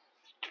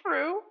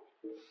 True.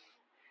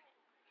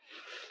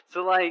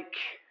 So, like,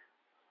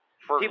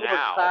 For people now.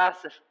 would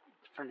classify...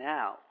 For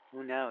now.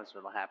 Who knows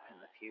what'll happen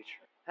in the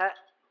future.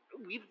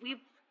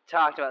 We've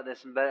talked about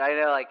this, but I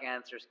know, like,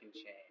 answers can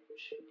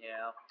change, you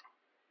know?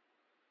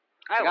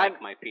 I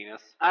like my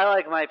penis. I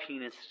like my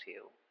penis,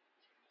 too.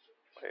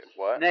 Wait,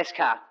 what? Nice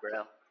cock,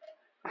 bro.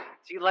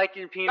 Do you like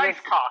your penis? Nice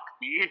cock,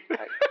 me.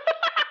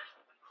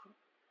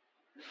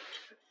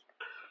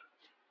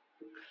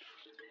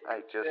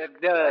 I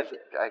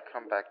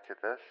come back to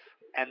this.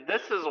 And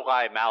this is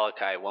why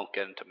Malachi won't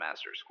get into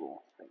master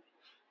school.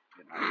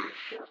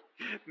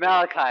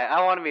 Malachi,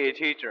 I want to be a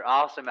teacher.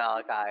 Also,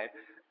 Malachi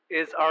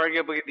is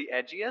arguably the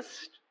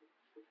edgiest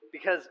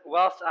because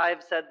whilst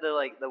I've said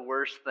the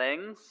worst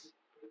things,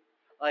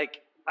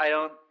 like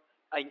other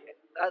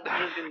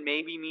than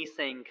maybe me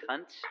saying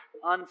cunt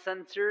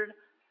uncensored,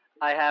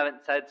 I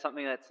haven't said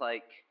something that's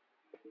like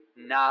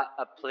not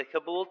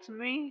applicable to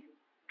me,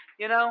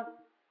 you know?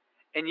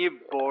 And you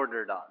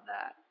bordered on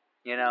that,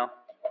 you know?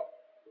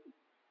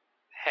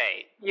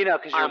 Hey, you know,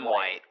 because you're I'm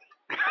white.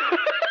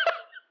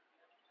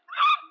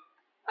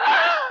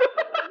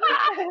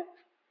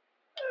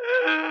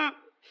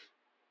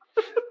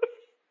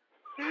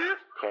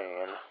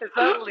 Kane. Is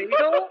that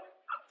legal?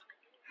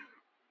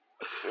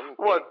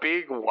 What,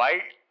 being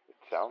white? It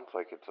sounds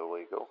like it's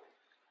illegal.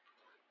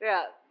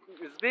 Yeah,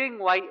 is being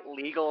white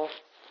legal?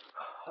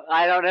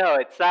 I don't know.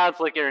 It sounds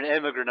like you're an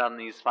immigrant on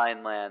these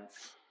fine lands.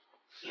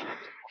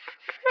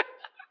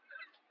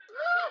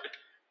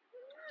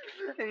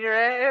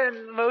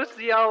 And most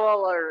of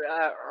y'all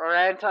are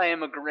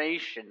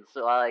anti-immigration,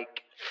 so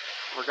like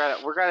we're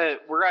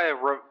gonna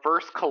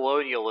reverse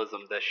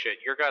colonialism this shit.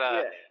 You're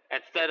gonna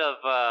instead of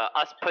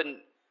us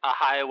putting a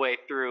highway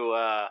through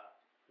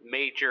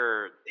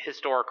major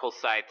historical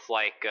sites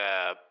like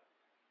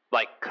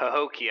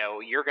Cahokia,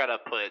 you're gonna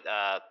put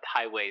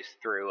highways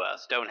through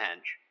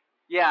Stonehenge.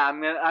 Yeah,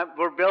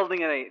 we're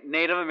building a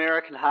Native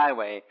American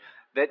highway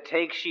that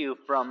takes you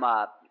from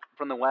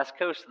the west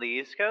coast to the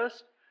east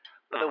coast.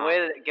 But the way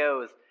that it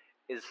goes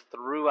is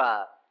through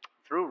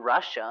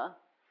Russia,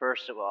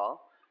 first of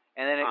all,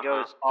 and then it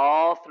goes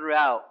all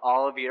throughout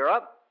all of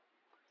Europe,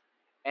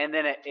 and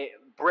then it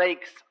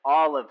breaks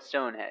all of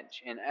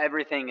Stonehenge and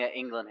everything that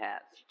England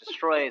has,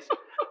 destroys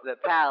the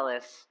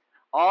palace,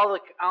 all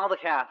the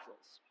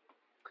castles,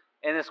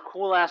 and this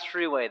cool ass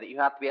freeway that you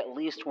have to be at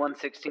least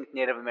 1/16th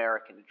Native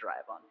American to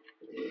drive on.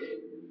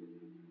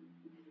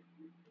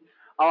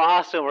 Oh,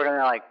 also we're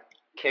gonna like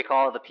kick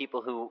all of the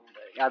people who,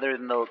 other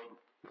than the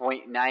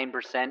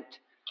 0.9%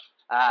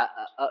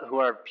 who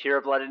are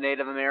pure-blooded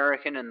Native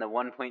American and the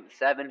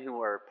 1.7 who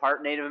are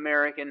part Native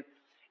American,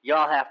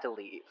 y'all have to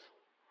leave.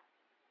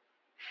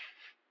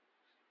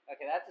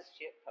 Okay, that's a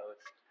shit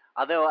post.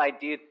 Although I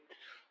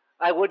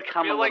would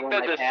come. I feel like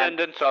the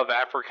descendants of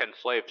African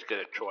slaves get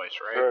a choice,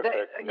 right?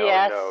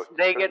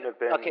 They get.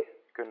 Okay,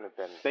 couldn't have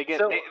been. They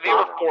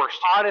were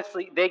forced.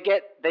 Honestly, they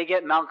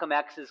get Malcolm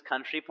X's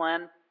country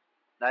plan.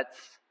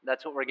 That's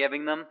what we're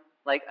giving them.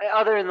 Like,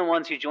 other than the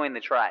ones who join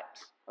the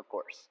tribes, of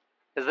course.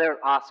 Because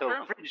they're also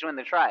free to join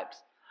the tribes.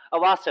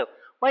 Oh, also,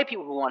 white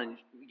people who want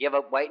to give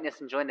up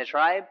whiteness and join the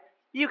tribe,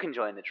 you can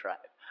join the tribe.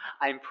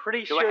 I'm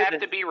pretty sure... Do it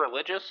have to be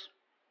religious?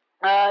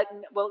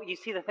 Well, you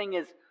see, the thing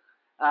is,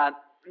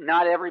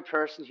 not every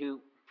person who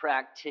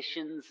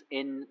practices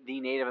in the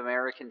Native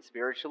American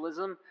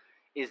spiritualism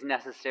is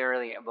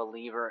necessarily a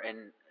believer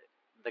in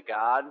the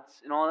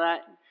gods and all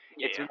that.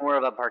 Yeah. It's more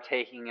of a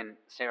partaking in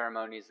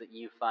ceremonies that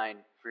you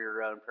find for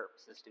your own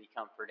purposes to be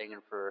comforting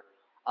and for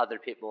other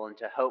people and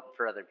to hope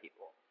for other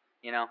people,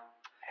 you know?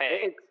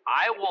 Hey,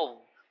 I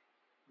will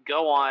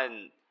go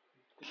on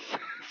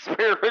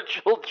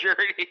spiritual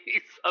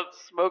journeys of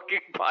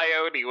smoking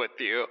peyote with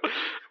you.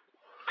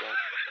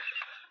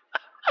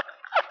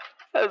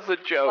 As a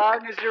joke.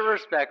 As long as you're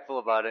respectful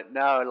about it.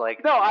 No,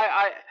 like... No,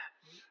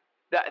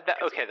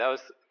 okay, that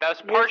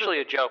was partially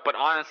a joke, but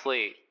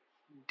honestly...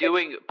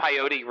 Doing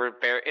peyote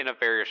in a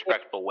very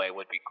respectable way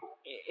would be cool.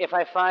 If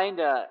I find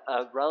a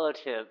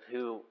relative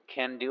who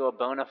can do a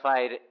bona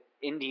fide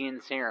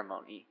Indian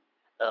ceremony,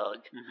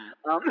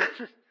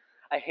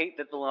 I hate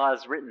that the law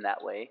is written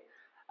that way,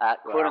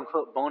 quote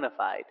unquote bona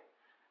fide,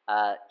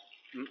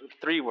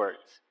 3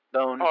 words.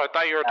 Oh, I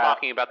thought you were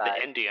talking about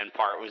the Indian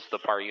part was the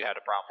part you had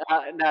a problem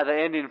with. No, the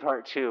Indian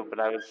part too, but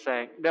I was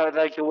saying, no,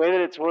 like the way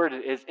that it's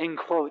worded is in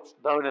quotes,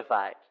 bona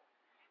fide.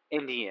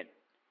 Indian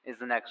is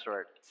the next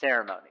word,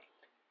 ceremony.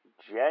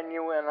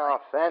 Genuine,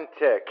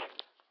 authentic.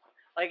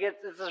 Like,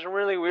 it's this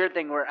really weird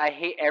thing where I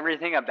hate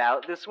everything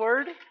about this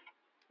word.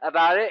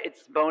 About it,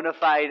 it's bona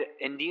fide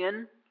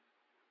Indian.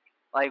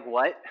 Like,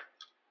 what?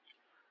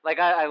 Like,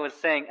 I was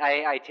saying,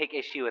 I take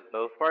issue with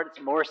both parts,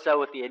 more so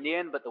with the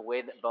Indian, but the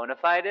way that bona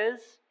fide is,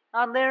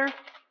 on there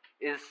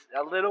is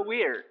a little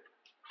weird.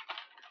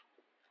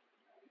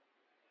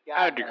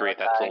 I'd agree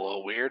that's a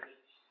little weird.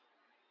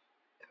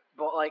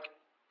 But like,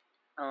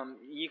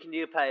 you can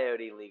do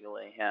peyote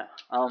legally, yeah.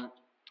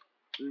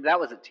 That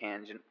was a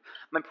tangent.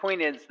 My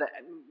point is that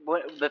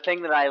the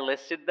thing that I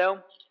listed though,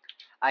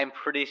 I'm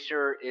pretty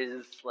sure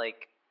is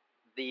like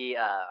the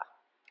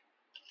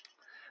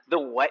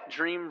wet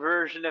dream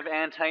version of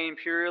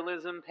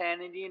anti-imperialism,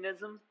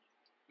 pan-Indianism.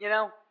 You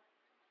know,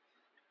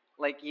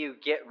 like you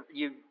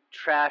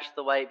trash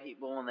the white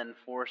people and then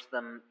force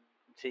them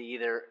to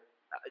either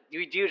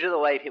you do to the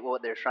white people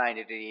what they're trying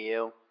to do to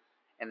you,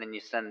 and then you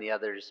send the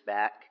others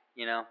back.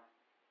 You know,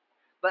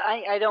 but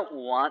I don't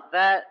want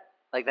that.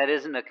 Like that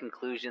isn't a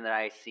conclusion that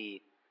I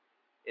see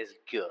is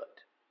good.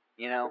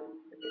 You know.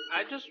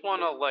 I just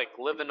want to like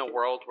live in a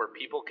world where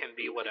people can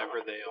be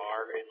whatever they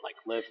are and like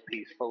live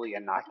peacefully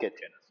and not get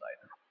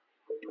genocided.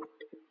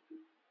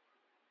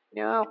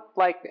 You know,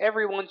 like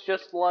everyone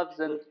just loves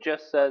and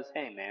just says,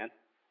 "Hey, man,"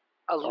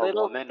 or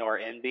woman or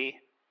NB.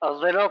 A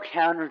little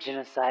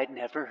counter-genocide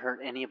never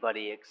hurt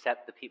anybody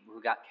except the people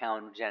who got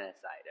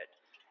counter-genocided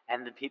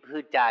and the people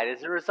who died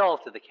as a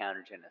result of the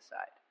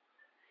counter-genocide.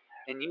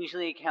 And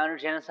usually a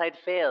counter-genocide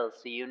fails,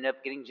 so you end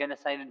up getting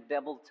genocided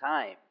double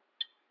time.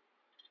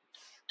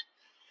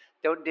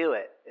 Don't do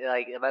it.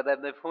 Like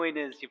my point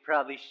is, you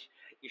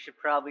should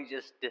probably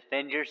just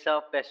defend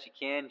yourself best you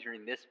can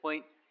during this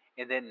point,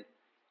 and then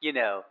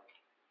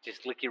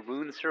just lick your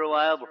wounds for a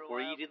while before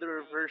you do the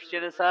reverse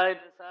genocide.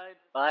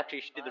 Well, actually,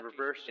 you should do the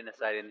reverse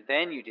genocide, and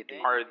then you did the.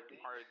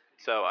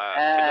 So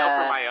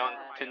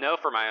to know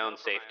for my own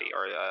safety,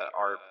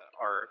 or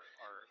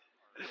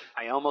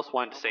I almost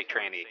wanted to say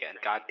tranny again.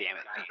 God damn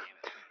it!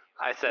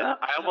 I said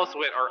I almost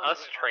went. Are us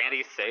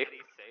trannies safe?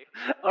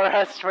 Or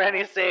us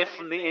trannies safe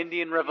from the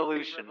Indian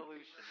Revolution?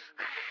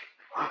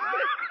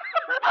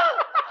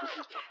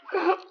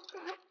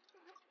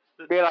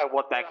 Man, I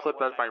want that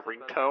clip as my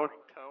ringtone.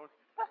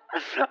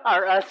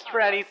 Are us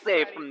trannies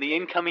safe from the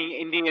incoming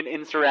Indian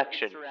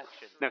insurrection?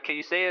 Now, can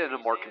you say it in a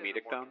more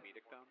comedic tone?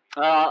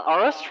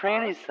 Are us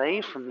trannies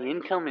safe from the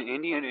incoming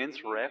Indian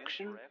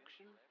insurrection?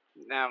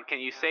 Now, can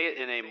you say it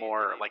in a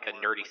more, like a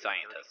nerdy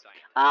scientist?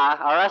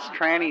 Are us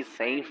trannies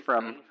safe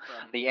from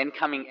the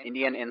incoming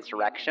Indian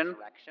insurrection?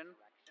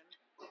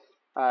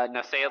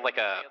 No, say it like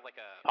a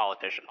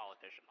politician.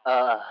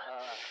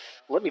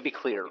 Let me be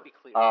clear.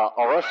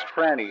 Are us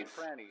trannies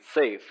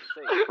safe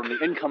from the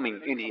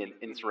incoming Indian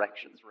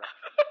insurrection?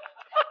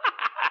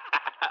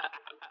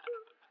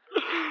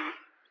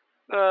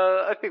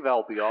 I think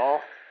that'll be all.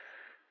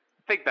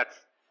 I think that's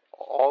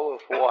all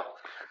of what?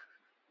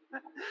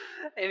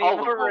 All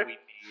of what we need.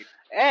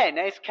 Hey,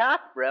 nice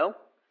cock, bro.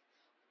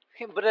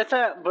 But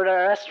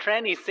are us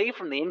trannies safe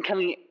from the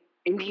incoming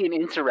Indian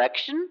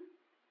insurrection?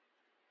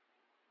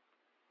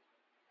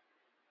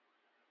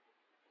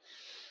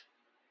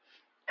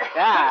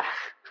 Ah.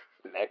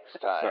 Next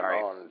time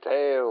on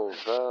Tales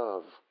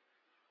of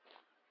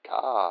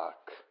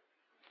Cock.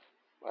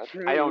 What?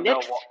 I don't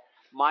know.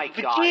 My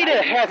God,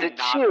 Vegeta has it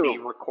not be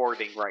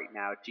recording right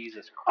now.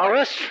 Jesus Christ. Are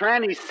us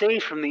trannies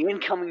safe from the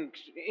incoming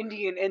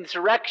Indian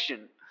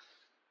insurrection?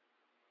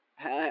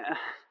 I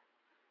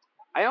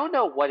don't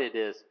know what it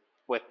is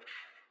with.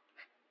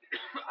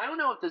 I don't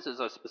know if this is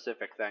a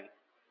specific thing.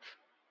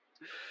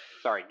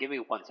 Sorry, give me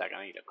 1 second.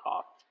 I need to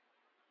cough.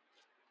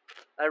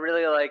 I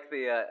really like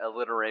the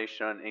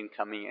alliteration on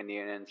incoming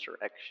Indian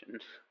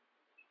insurrection.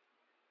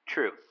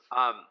 True.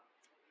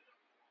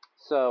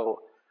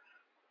 So,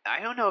 I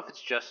don't know if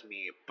it's just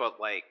me, but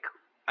like,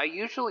 I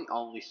usually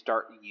only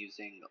start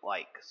using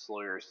like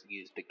slurs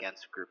used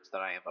against groups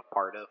that I am a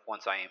part of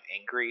once I am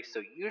angry.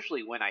 So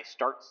usually when I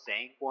start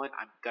saying one,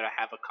 I'm gonna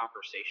have a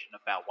conversation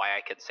about why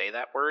I could say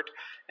that word,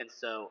 and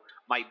so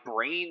my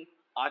brain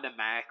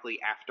automatically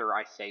after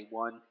I say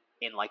one,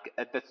 and like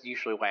that's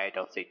usually why I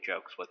don't say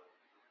jokes with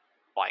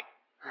like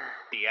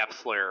the F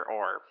slur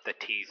or the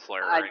T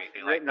slur or anything like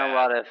that. I've written a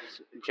lot of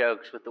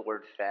jokes with the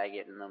word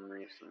faggot in them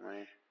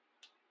recently.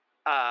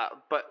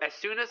 But as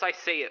soon as I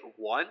say it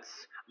once,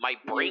 my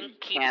brain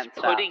keeps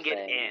putting it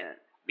in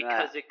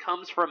because it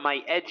comes from my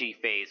edgy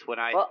phase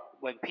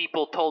when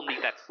people told me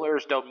that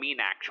slurs don't mean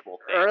actual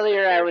things.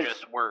 Earlier, they're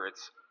just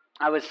words.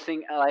 I was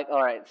thinking, like,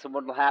 all right, so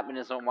what will happen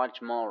is I'll watch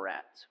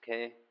Mallrats,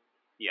 okay?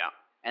 Yeah.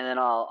 And then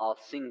I'll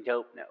sing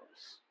Dope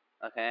Nose,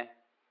 okay?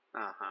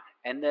 Uh-huh.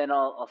 And then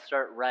I'll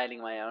start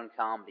writing my own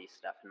comedy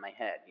stuff in my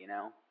head, you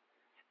know?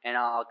 And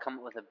I'll come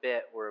up with a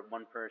bit where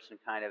one person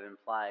kind of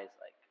implies,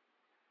 like,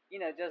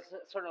 just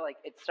sort of like,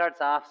 it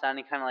starts off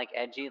sounding kind of like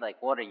edgy,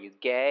 like, what are you,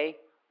 gay?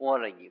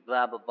 What are you,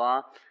 blah, blah,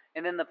 blah.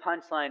 And then the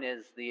punchline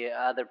is the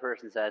other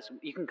person says,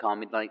 you can call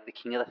me, like, the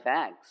king of the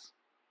fags.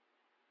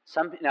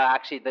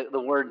 Actually,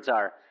 the words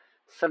are,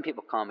 some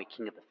people call me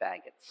king of the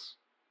faggots.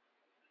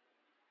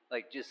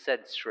 Like, just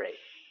said straight.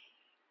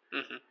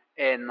 Mm-hmm.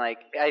 And, like,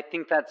 I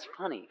think that's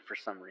funny for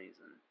some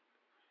reason.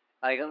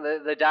 Like,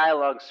 the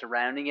dialogue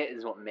surrounding it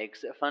is what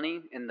makes it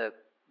funny, and the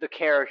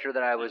character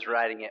that I was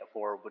writing it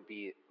for would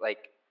be, like,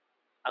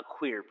 a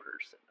queer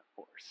person, of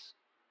course.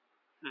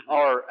 Mm-hmm.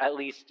 Or at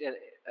least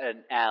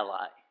an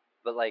ally,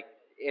 but like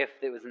if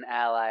it was an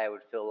ally, I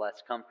would feel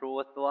less comfortable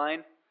with the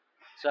line.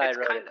 So I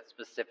wrote it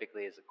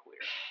specifically as a queer.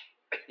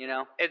 You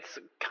know? It's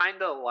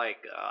kind of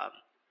like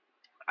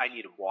I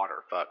need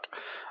water. Fuck.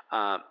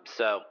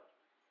 So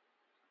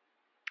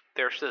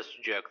there's this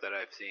joke that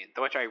I've seen,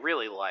 which I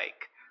really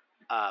like,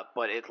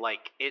 but it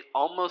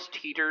almost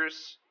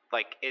teeters.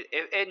 Like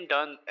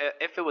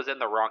if it was in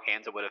the wrong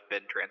hands, it would have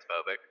been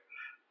transphobic.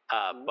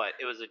 But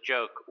it was a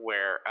joke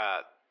where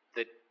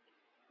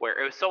where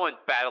it was someone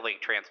battling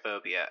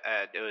transphobia,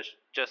 and it was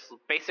just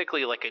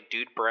basically like a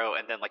dude bro,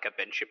 and then like a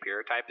Ben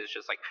Shapiro type. It's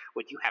just like,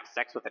 would you have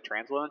sex with a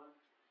trans woman?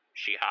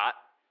 She hot?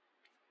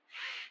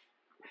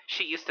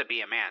 She used to be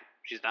a man.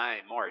 She's not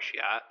anymore. Is she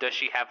hot? Does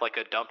she have like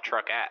a dump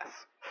truck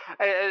ass?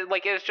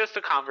 Like it's just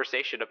a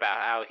conversation about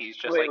how he's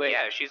just wait.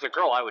 Yeah, if she's a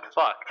girl, I would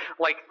fuck.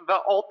 Like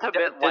the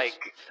ultimate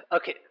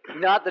Okay,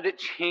 not that it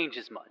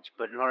changes much,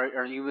 but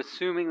are you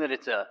assuming that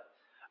it's a?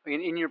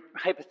 In your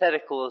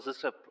hypothetical, is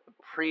this a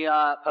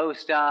pre-op,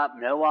 post-op,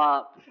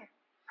 no-op?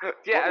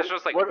 Yeah, it's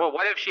just like, well,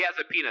 what if she has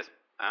a penis?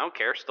 I don't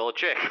care, still a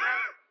chick.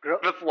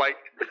 That's like...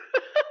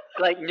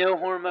 like no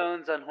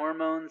hormones on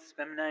hormones,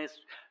 feminized...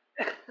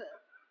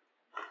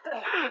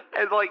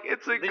 and like,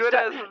 it's a good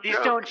ass joke. These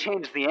don't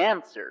change the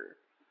answer,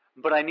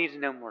 but I need to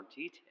know more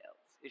details.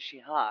 Is she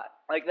hot?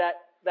 Like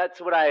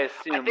that's what I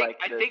assume. I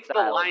think the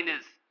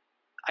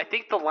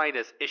line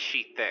is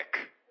she thick?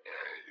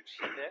 Is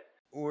she thick?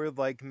 Or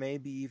like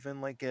maybe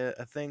even like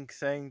a thing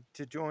saying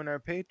to join our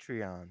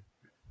Patreon.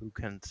 Who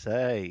can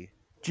say?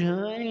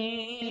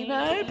 Join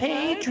our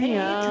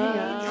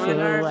Patreon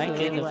so I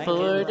can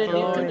afford a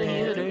new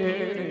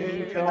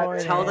computer.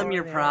 Tell them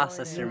your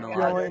processor,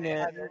 Milad. Join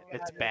it.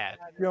 It's bad.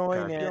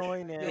 Join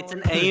it. It's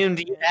an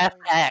AMD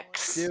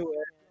FX. Do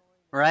it.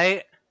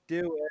 Right?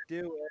 Do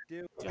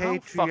it.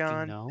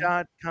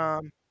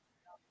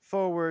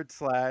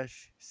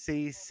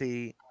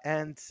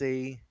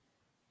 Patreon.com/CCNC.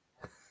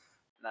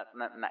 Not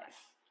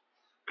nice.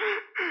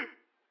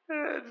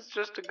 It's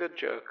just a good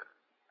joke.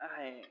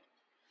 I'm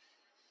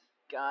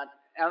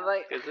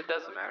like... Because it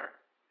doesn't matter.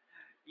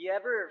 You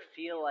ever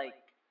feel like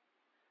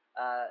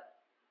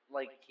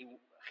you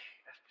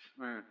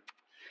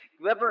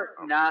ever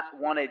not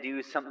want to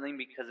do something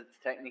because it's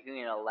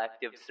technically an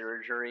elective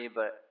surgery,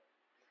 but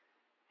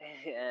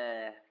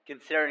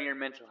considering your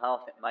mental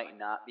health, it might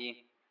not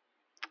be?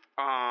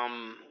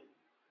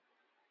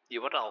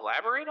 You want to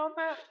elaborate on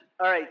that?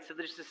 Alright, so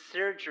there's this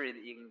surgery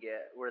that you can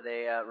get where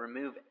they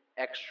remove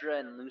extra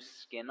and loose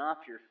skin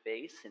off your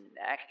face and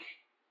neck.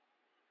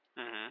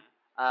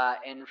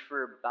 Mm-hmm. And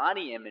for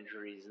body image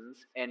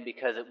reasons, and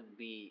because it would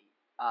be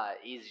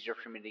easier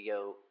for me to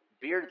go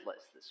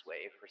beardless this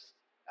way for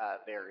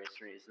various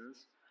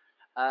reasons,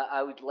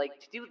 I would like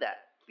to do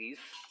that,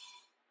 please.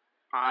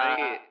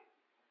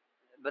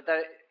 But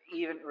that,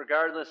 even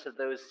regardless of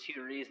those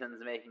two reasons,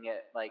 making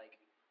it like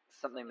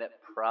something that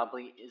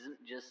probably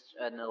isn't just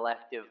an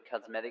elective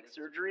cosmetic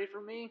surgery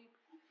for me.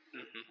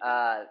 Mm-hmm.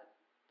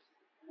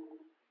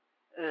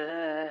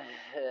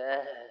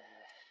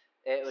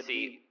 It would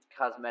be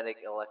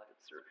cosmetic elective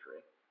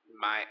surgery.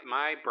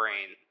 My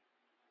brain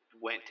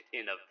went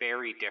in a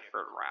very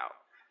different route.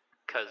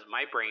 Because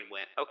my brain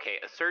went, okay,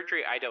 a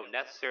surgery I don't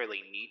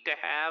necessarily need to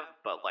have,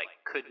 but like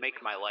could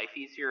make my life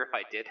easier if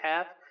I did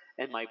have.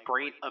 And my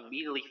brain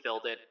immediately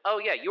filled in, oh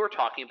yeah, you were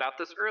talking about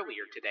this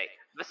earlier today.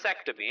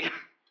 Vasectomy.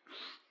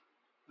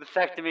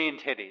 Vasectomy and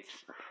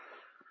titties.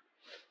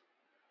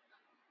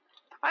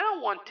 I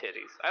don't want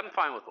titties. I'm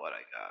fine with what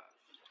I got.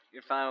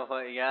 You're fine with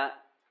what you got?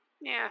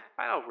 Yeah,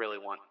 I don't really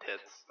want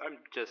tits. I'm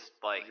just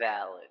like...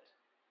 Valid.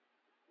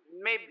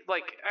 Maybe,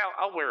 like,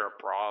 I'll wear a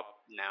bra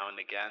now and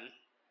again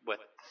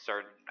with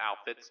certain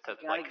outfits to,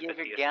 like, fit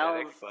the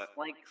gals, aesthetic, but...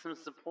 like, some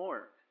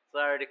support.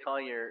 Sorry to call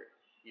your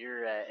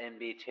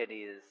MB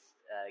titties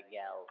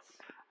gals.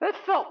 That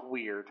felt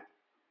weird.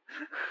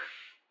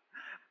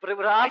 But it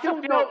would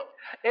also feel...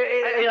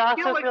 It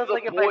also feels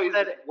like if I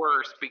said...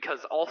 worse,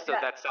 because also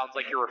that sounds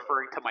like you're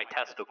referring to my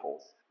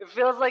testicles. It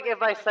feels like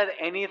if I said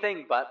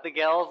anything but the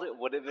gals, it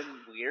would have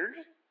been weird.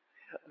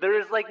 There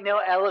is, like, no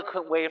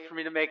eloquent way for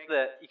me to make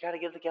you gotta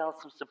give the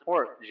gals some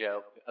support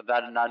joke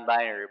about a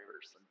non-binary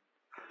person.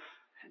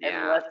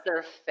 Yeah. Unless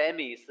they're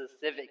femi,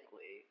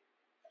 specifically.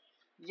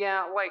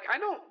 Yeah, like, I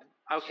don't,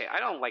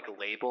 like,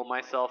 label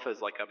myself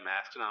as, like, a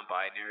masked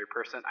non-binary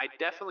person. I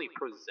definitely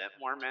present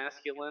more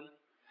masculine.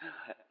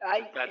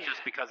 That's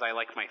just because I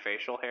like my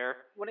facial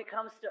hair. When it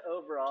comes to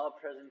overall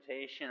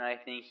presentation, I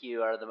think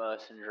you are the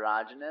most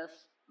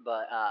androgynous.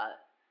 But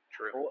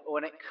true.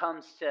 When it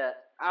comes to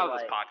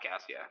this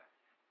podcast, yeah,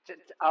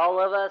 all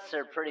of us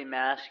are pretty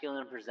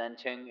masculine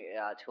presenting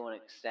to an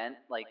extent.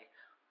 Like,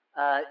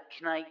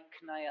 can I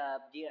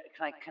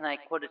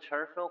quote a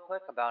turf real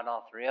quick about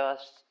all three of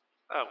us?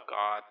 Oh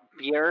God.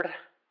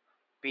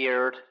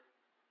 Beard.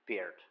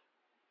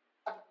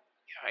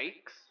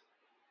 Yikes.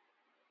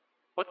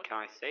 What can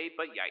I say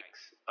but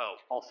yikes? Oh,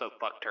 also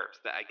fuck turfs.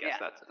 I guess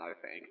that's another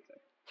thing.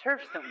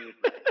 Turfs don't need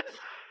legs.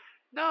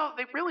 No,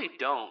 they really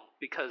don't,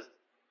 because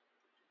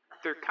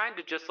they're kind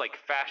of just like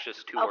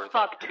fascists who Oh, are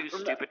fuck. like, too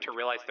stupid to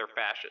realize they're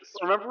fascists.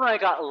 Remember when I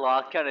got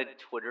locked out of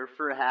Twitter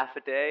for half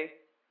a day?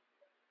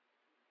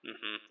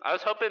 I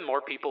was hoping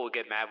more people would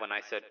get mad when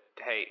I said,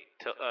 "Hey,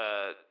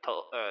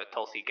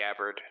 Tulsi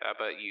Gabbard, how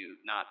about you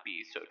not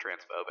be so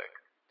transphobic?"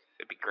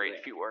 It'd be great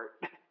if you weren't.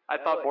 I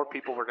thought more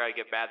people were gonna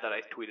get mad that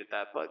I tweeted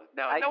that, but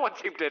no one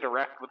seemed to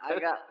interact with it. I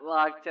got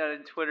locked out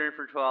of Twitter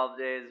for 12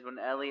 days when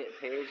Elliot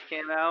Page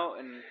came out,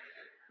 and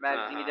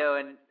Magneto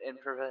and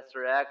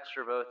Professor X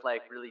were both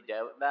like really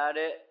dope about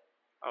it.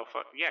 Oh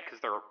fuck yeah, because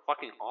they're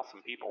fucking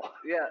awesome people.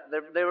 Yeah,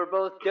 they were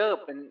both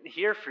dope, and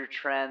here for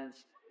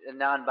trans,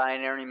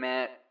 non-binary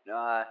man,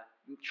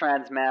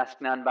 trans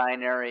mask,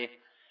 non-binary,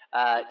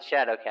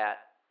 Shadowcat.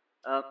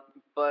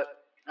 But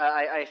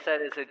I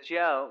said as a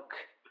joke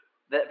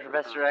that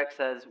Professor X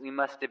says we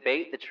must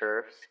debate the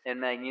TERFs, and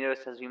Magneto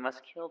says we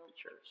must kill the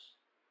TERFs.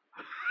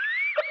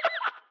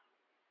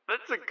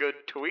 That's a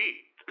good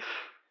tweet.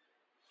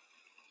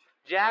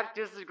 Jack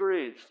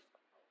disagrees.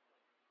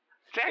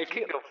 Jack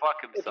can go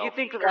fuck himself. If you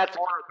think he that's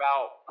more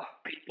about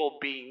people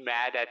being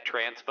mad at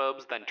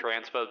transphobes than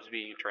transphobes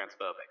being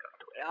transphobic.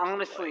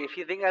 Honestly, if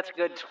you think that's a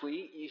good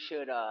tweet, you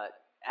should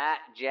at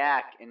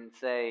Jack and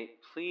say,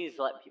 please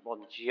let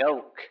people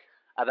joke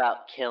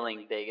about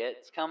killing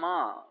bigots. Come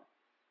on,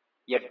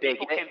 you if bigot.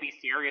 People can be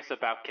serious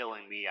about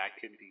killing me. I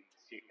can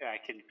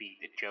be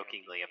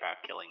jokingly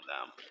about killing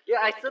them.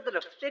 Yeah, I said that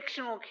a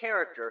fictional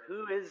character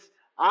who is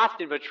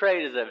often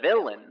portrayed as a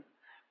villain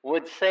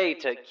would say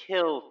to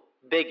kill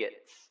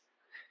bigots,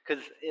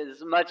 because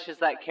as much as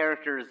that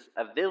character is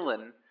a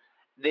villain,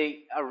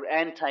 they are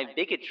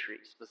anti-bigotry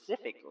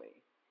specifically.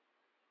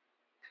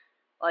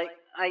 Like,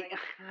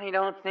 I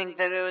don't think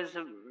that it was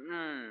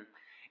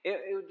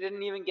it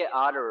didn't even get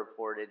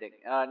auto-reported.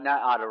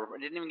 Not auto. It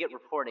didn't even get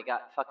reported. It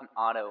got fucking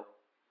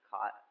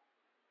auto-caught.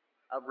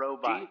 A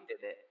robot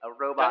did it. A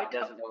robot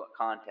doesn't know what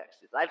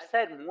context is. I've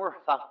said more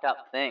fucked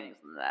up things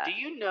than that. Do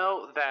you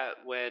know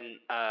that when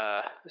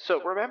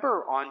so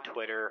remember on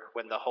Twitter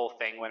when the whole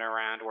thing went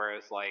around where it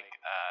was like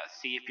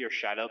see if you're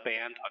shadow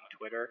banned on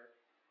Twitter?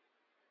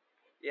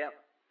 Yep.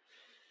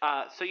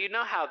 So you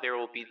know how there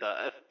will be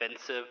the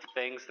offensive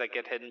things that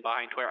get hidden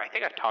behind Twitter? I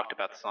think I've talked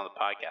about this on the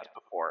podcast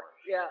before.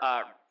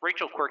 Yeah.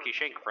 Rachel Quirky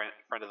Shank,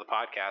 friend of the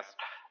podcast,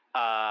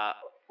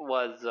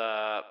 was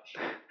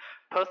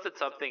posted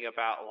something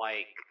about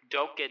like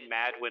don't get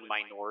mad when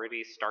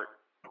minorities start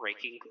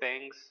breaking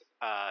things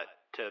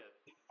to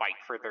fight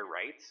for their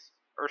rights,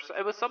 or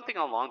it was something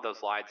along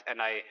those lines.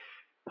 And I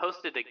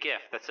posted a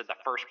GIF that said the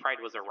first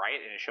Pride was a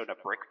riot, and it showed a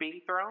brick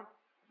being thrown.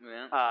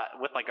 Yeah.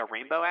 With like a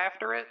rainbow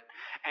after it,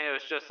 and it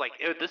was just like,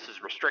 this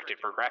is restricted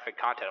for graphic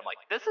content. I'm like,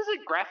 this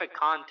isn't graphic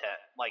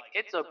content. Like,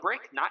 it's a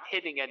brick not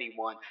hitting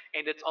anyone,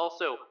 and it's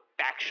also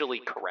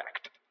factually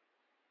correct.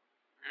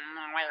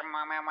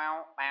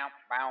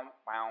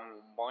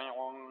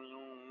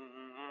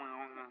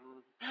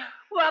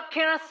 What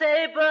can I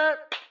say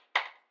but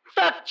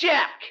fuck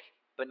Jack?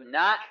 But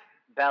not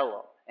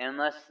Bellum,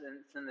 unless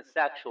it's in the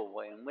sexual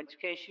way, in which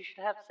case you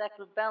should have sex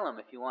with Bellum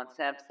if he wants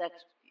to have sex with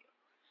you.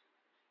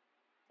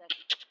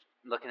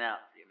 Looking out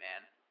for you,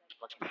 man.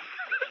 Looking out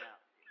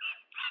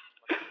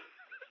for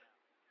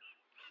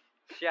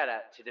you. Shout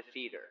out to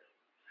Defeater,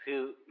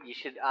 who you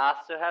should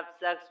also have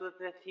sex with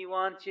if he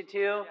wants you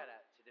to. Shout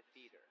out to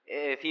Defeater.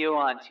 If you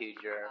want to,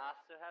 jerk.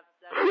 Also have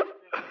sex with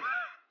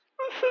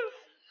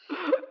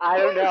I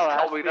don't know.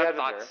 Tell me that's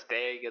not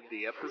staying in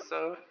the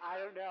episode. I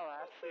don't know.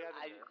 Ask the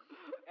editor.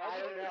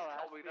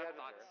 Tell me that's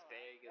not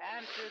staying in the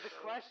episode. Answer the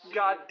question.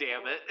 God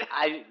damn it.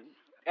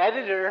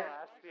 Editor.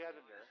 Ask the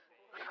editor.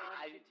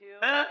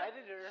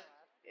 Editor.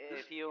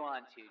 If you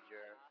want to,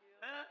 jerk.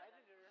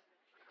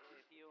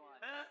 If you want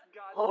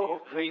to. Oh,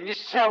 clean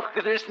yourself,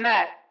 cause there's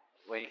not.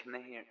 Wait, can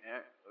they hear?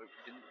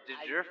 Did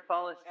Jerk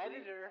fall asleep?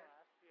 Editor.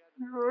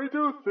 I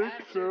don't think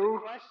Answer so. the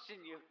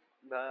question, you.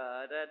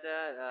 Answer the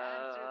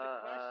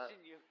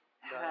question, you.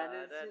 How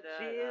does it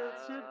feel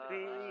to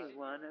be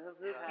one of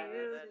the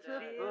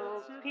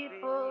beautiful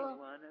people?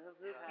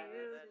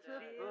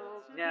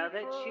 Now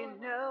that you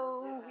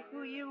know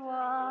who you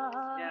are.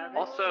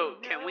 Also,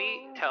 can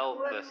we tell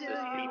the cis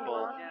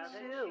people,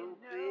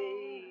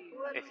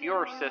 if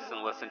you're cis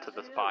and listen to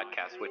this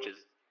podcast, which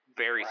is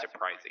very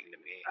surprising to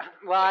me.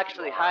 Well,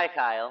 actually, hi,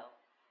 Kyle.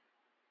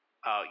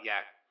 Oh,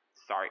 yeah.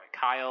 Sorry.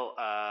 Kyle,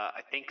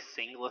 I think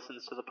Singh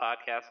listens to the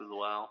podcast as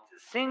well.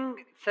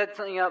 Singh said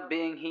something about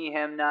being he,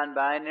 him,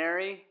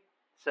 non-binary,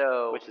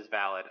 so... Which is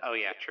valid. Oh,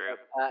 yeah, true.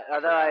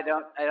 Although I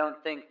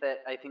don't think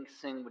that... I think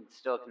Singh would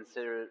still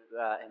consider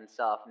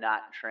himself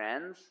not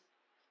trans,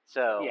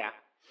 so... Yeah.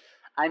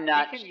 I'm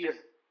not sure... Use,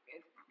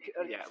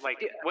 yeah,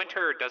 like,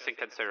 Winter doesn't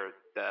consider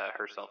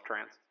herself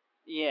trans.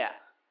 Yeah.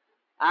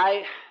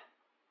 I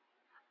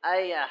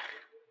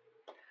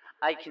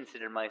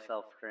consider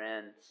myself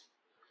trans.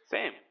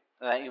 Same.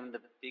 I am the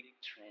big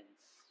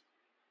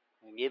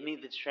trans. Give me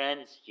the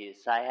trans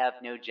juice. I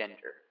have no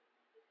gender.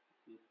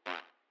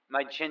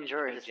 My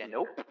gender is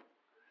nope.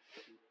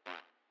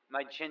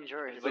 My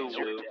gender is no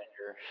gender.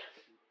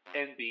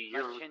 NB,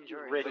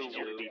 you're rich,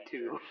 NB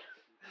too.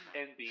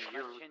 Envy,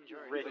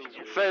 you're rich.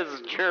 Says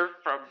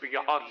Jerk from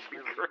beyond the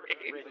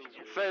grave.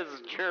 Says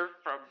Jerk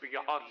from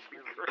beyond the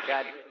grave.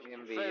 God,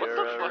 Envy, What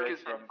you're the fuck rich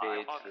is from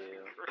beyond B2. the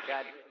grave?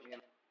 God,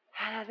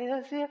 how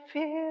does it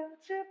feel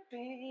to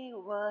be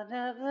one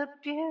of the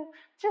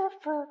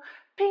beautiful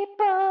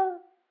people?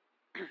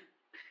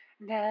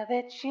 Now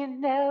that you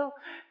know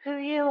who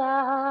you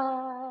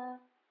are,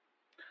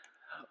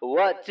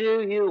 what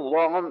do you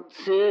want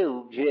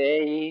to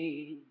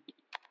be?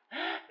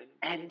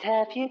 And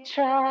have you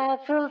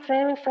traveled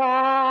very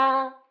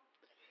far?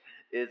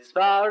 As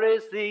far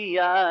as the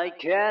eye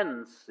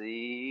can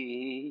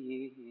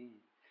see.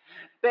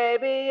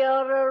 Baby,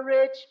 you're a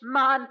rich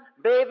man.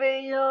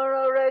 Baby, you're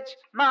a rich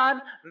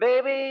man.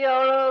 Baby,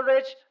 you're a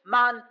rich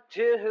man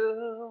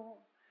too.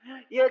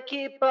 You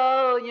keep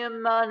all your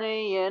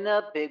money in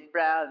a big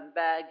brown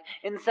bag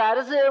inside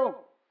a zoo.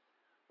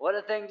 What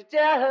a thing to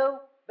do,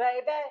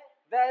 baby,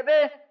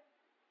 baby.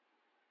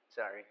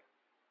 Sorry.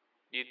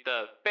 You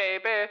the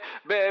baby,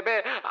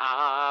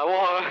 I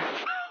want.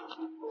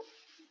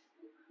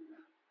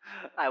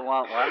 I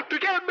want what? To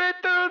get me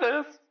through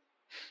this.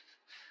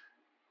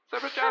 So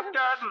much I've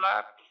got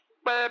left,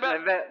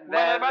 baby,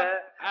 Baby,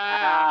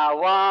 I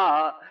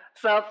want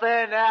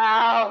something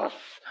else.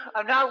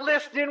 I'm not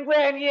listening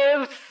when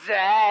you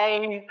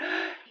say.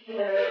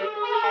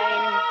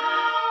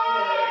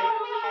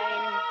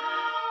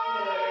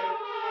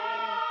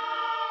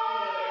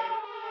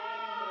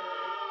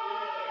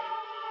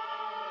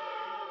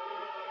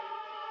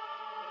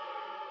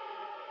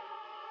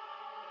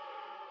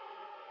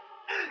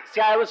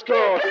 Sky was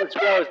cold, it was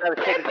rose, I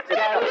was taking the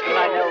steps to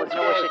my nose,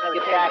 no wish I could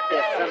get back there,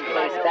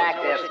 someplace back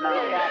there,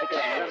 smelling the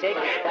picture. Take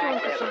it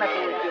back there, some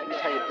nothing really good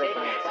until you break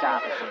and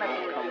stop.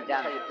 Come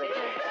down,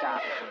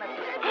 stop.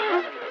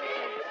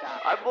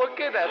 I'm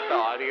looking at the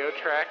audio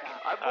track.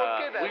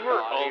 We were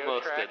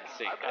almost in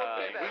sync.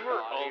 We were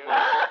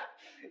almost.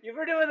 You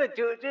were doing the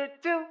do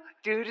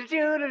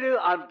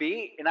on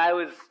beat, and I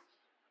was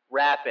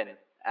rapping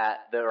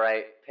at the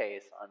right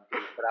pace on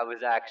beat, but I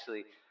was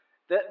actually.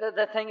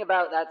 The thing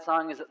about that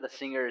song is that the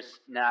singer's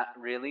not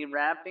really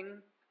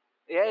rapping.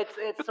 Yeah, it's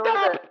sort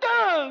of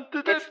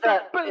it's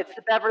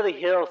the Beverly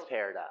Hills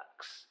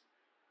paradox.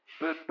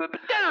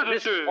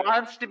 This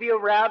wants to be a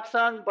rap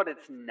song, but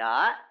it's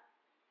not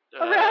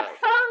a rap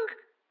song.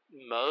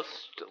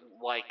 Most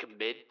like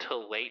mid to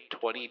late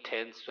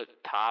 2010s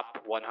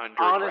top 100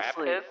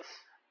 Honestly, rap hits.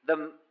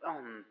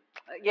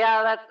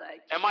 Yeah, that's.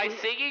 Am I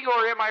singing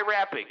or am I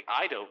rapping?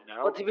 I don't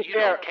know. Well, to be you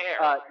fair, don't care.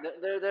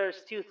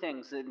 there's two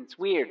things, and it's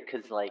weird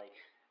because like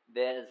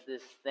there's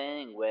this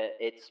thing where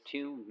it's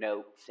two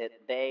notes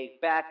that they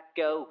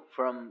go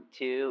from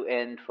 2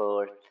 and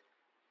 4th.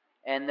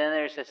 And then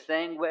there's this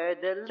thing where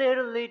they're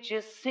literally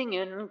just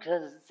singing,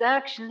 cause it's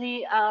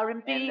actually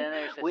R&B. And then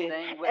there's this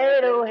thing where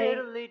they're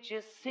literally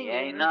just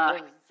singing, cause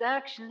it's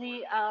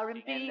actually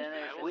R&B.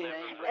 With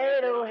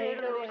 808,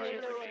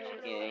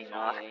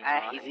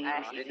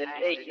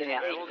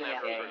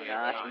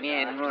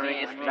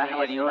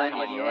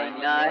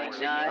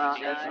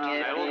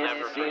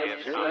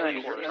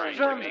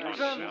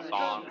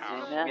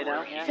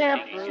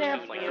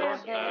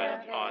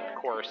 on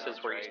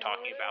choruses where he's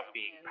talking about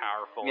being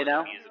powerful and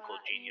a musical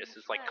genius.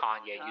 It's like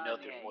Kanye, you know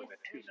there's more than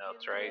 2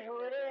 notes, right?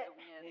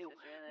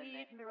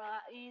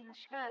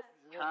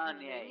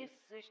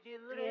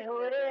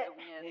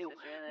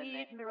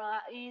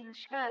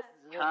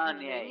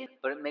 Kanye,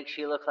 but it makes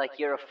you look like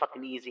you're a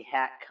fucking easy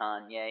hack,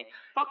 Kanye.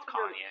 Fuck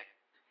Kanye.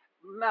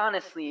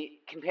 Honestly,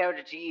 compared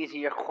to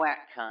G-Eazy, you're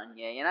quack,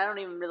 Kanye, and I don't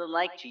even really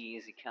like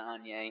G-Eazy,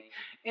 Kanye.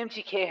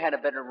 MGK had a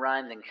better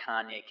rhyme than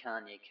Kanye.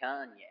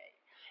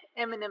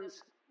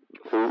 Eminem's...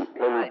 Please,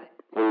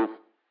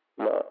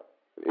 no,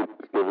 it's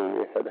giving me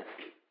a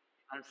headache.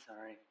 I'm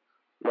sorry.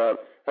 Matt,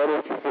 how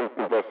don't you think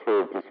the best way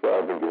of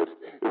describing it?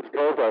 It's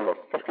because I'm a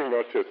fucking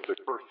autistic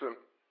person.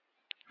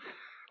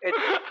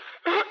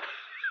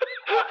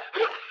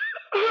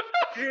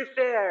 To be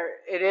fair,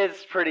 it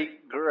is pretty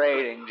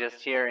grating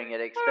just hearing it,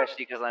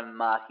 especially because I'm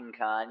mocking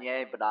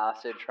Kanye, but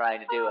also trying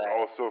to do a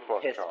Also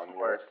fuck piss Kanye.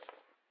 poor.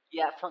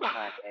 Yeah, fuck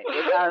Kanye.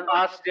 I'm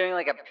also doing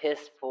like a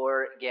piss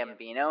poor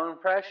Gambino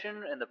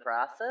impression in the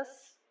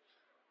process.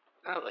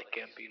 I like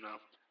Gambino.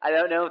 I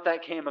don't know if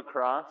that came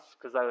across,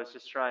 because I was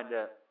just trying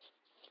to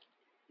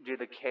do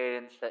the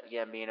cadence that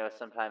Gambino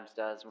sometimes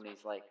does when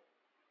he's like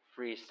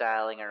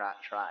freestyling or not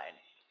trying.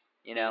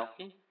 You know?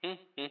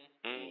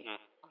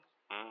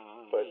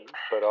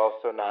 But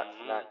also not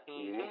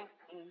ye.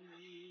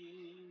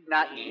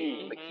 Not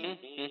ye, but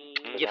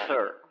you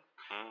heard.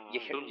 You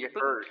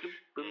heard.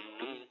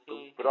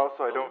 But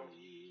also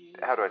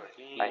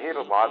I hate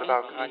a lot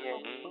about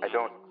Kanye. I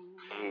don't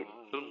hate.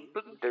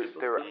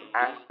 There are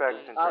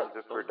aspects in terms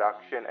of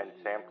production and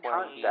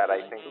sampling that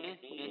I think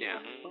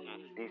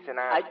decent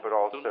at, but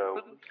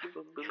also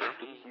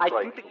I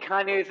think that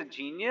Kanye is a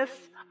genius.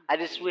 I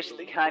just wish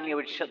that Kanye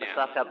would shut the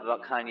fuck up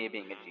about Kanye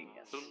being a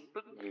genius.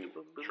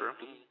 True.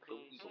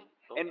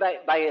 And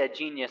by a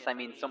genius, I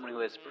mean someone who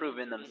has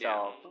proven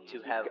themselves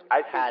to have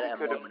had a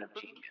moment of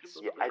genius.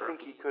 Yeah, I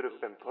think he could have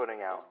been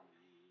putting out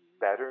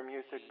better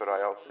music, but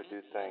I also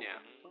do think,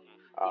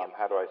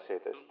 how do I say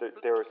this?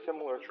 There are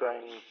similar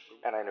things,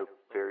 and I know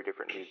very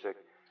different music,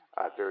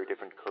 very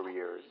different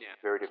careers,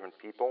 very different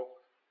people.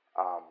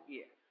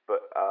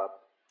 But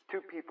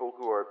two people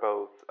who are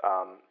both,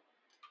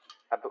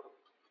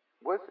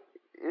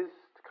 is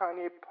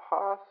Kanye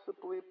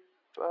possibly,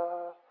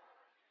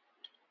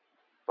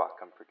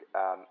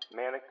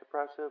 manic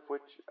depressive,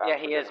 which... yeah,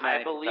 he is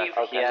manic I believe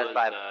depressive. he has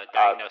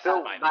diagnosed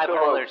Phil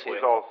bipolar Oakes too.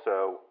 was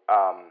also,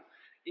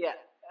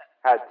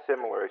 had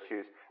similar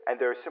issues, and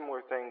there are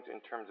similar things in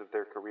terms of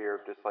their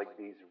career, just like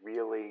these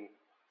really,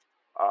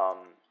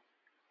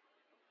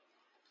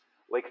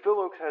 like Phil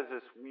Oakes has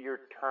this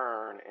weird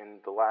turn in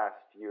the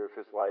last year of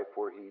his life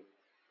where he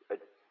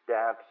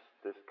adapts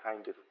this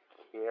kind of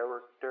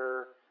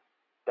character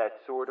that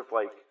sort of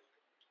like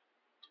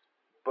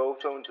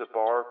both owns a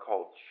bar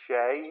called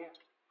Che,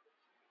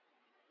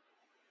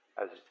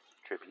 as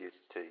a tribute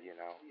to,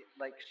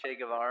 like Che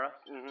Guevara.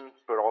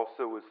 But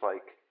also was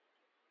like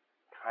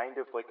kind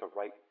of like a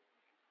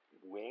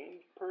right-wing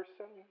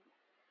person.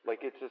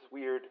 Like it's this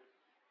weird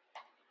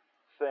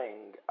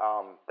thing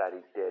that he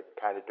did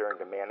kind of during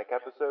the manic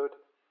episode.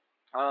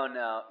 Oh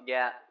no,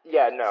 yeah.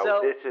 Yeah, no,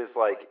 So, this is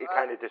like, it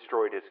kind of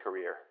destroyed his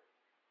career.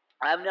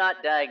 I'm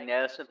not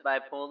diagnosed with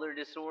bipolar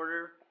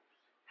disorder.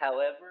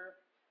 However,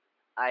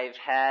 I've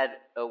had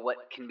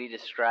what can be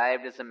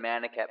described as a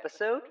manic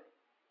episode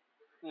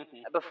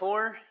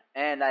before,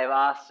 and I've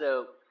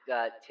also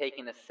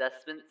taken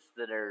assessments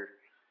that are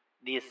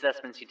the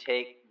assessments you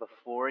take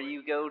before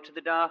you go to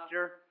the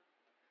doctor.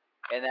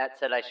 And that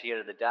said I should go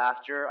to the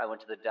doctor. I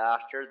went to the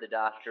doctor. The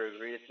doctor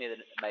agreed with me that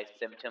my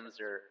symptoms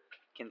are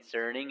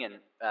concerning and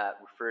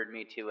referred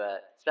me to a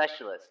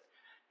specialist.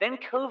 Then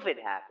COVID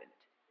happened.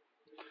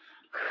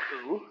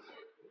 Ooh.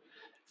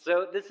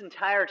 So this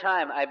entire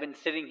time I've been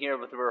sitting here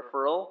with a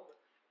referral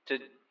to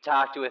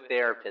talk to a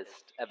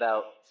therapist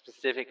about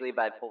specifically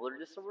bipolar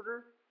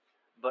disorder,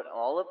 but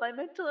all of my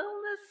mental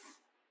illness.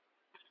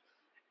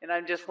 And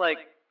I'm just like,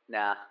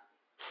 nah,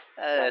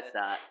 that's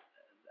not.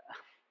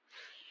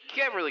 You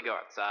can't really go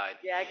outside.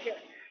 Yeah, I can't.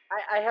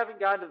 I haven't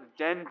gone to the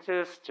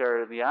dentist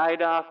or the eye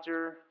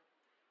doctor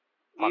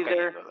either. I need to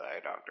go to the eye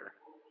doctor.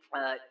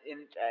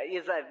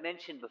 As I've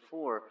mentioned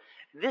before,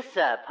 this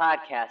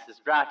podcast is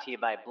brought to you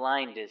by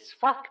Blind as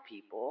Fuck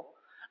People.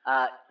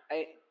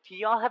 Do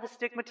y'all have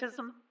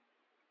astigmatism?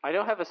 I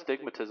don't have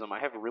astigmatism. I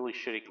have really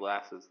shitty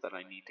glasses that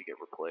I need to get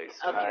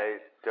replaced. Okay. I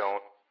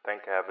don't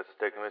think I have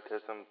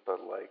astigmatism,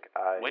 but like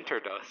Winter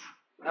does.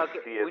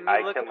 Okay.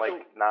 I can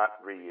not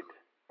read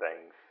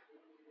things.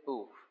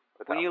 Ooh.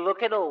 When you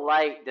look at a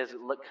light, does it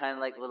look kind of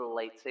like little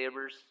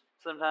lightsabers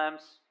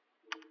sometimes?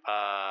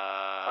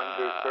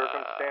 Under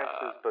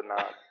circumstances, but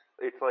not.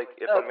 It's like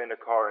if I'm in a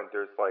car and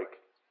there's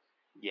like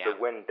the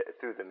wind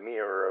through the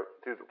mirror,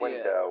 through the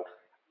window,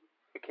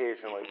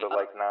 occasionally, but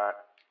like not.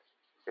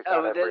 It's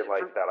not every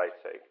light that I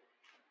see.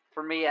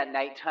 For me, at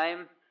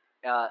nighttime,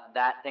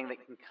 that thing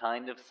that can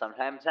kind of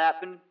sometimes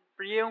happen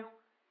for you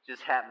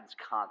just happens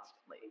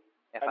constantly.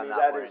 If I'm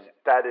not wearing it.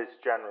 That is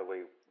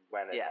generally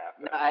when it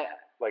happens.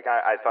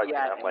 I thought you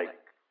meant like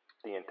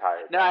the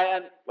entire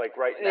time. No, like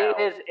right now,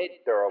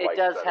 there are lights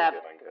that are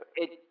doing it.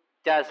 It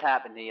does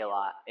happen to you a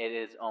lot. It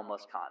is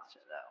almost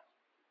constant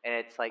though,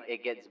 and it's like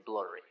it gets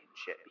blurry and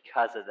shit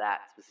because of that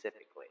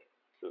specifically.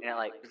 And it,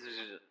 like,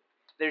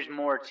 there's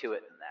more to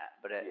it than that,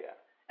 but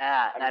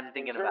I'm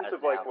thinking about it in terms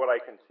of now. like what I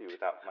can see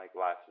without my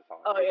glasses on.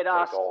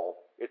 Oh,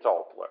 it's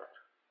all blur.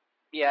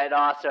 Yeah, it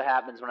also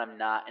happens when I'm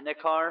not in a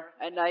car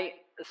at night,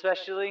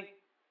 especially.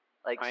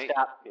 Like,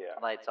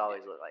 lights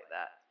always look like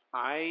that.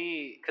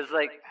 Because,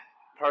 like,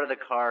 part of the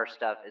car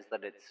stuff is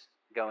that it's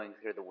going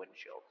through the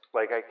windshield.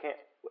 Like, I can't...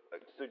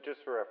 So,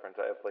 just for reference,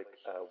 I have, like,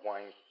 a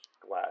wine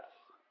glass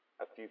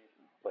a few,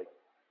 like,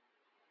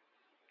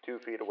 2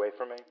 feet away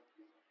from me.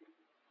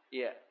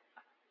 Yeah.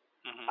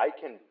 Mm-hmm. I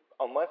can...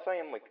 Unless I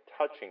am, like,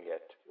 touching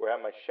it or have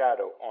my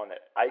shadow on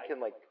it, I can,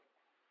 like,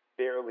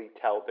 barely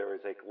tell there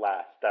is a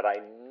glass that I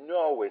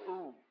know is...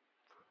 Ooh.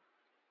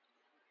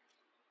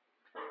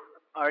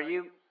 Are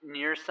you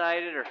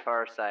nearsighted or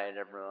farsighted,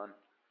 everyone?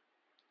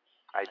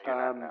 I do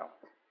not know.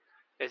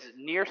 Is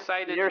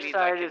nearsighted?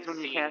 Nearsighted is when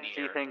you can't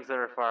see things that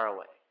are far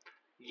away.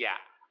 Yeah,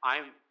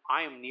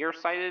 I am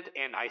nearsighted,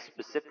 and I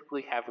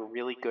specifically have a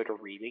really good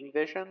reading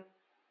vision.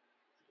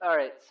 All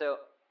right, so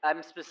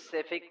I'm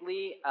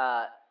specifically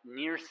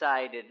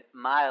nearsighted,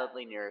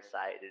 mildly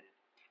nearsighted,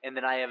 and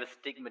then I have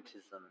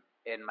astigmatism,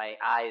 and my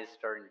eye is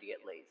starting to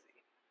get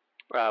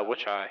lazy.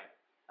 Which eye?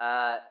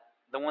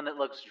 The one that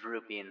looks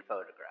droopy in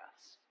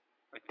photographs.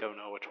 I don't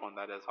know which one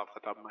that is off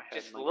the top of my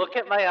head. Just look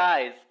at my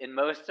eyes in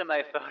most of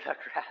my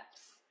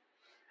photographs.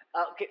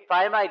 Okay,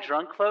 find my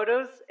drunk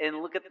photos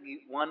and look at the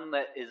one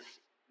that is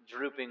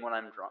drooping when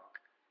I'm drunk.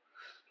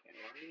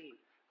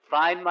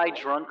 Find my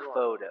drunk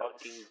photos.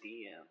 Fucking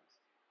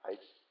DMs.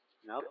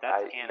 Nope,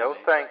 that's anime. No,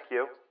 thank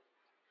you.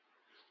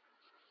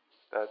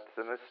 That's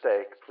a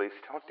mistake. Please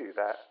don't do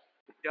that.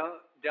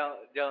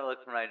 Don't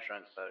look for my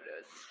drunk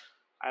photos.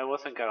 I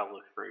wasn't gonna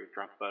look for your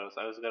drunk photos.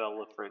 I was gonna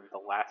look for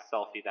the last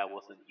selfie that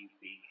wasn't you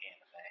being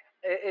anime.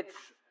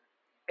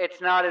 It's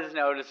not as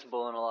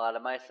noticeable in a lot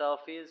of my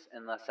selfies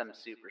unless I'm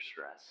super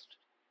stressed.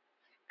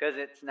 Because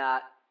it's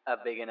not a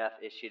big enough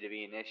issue to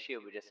be an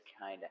issue, but just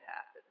kind of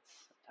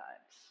happens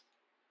sometimes.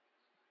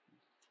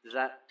 Does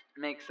that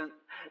make sense?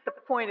 The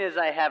point is,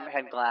 I haven't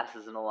had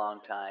glasses in a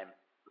long time.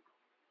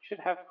 You should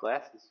have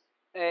glasses.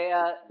 Hey,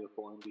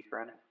 Beautiful and be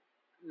friendly.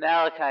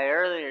 Malachi,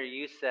 earlier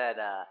you said,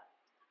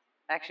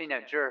 actually no,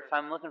 Jerf,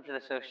 I'm looking for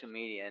the social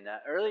media, and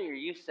earlier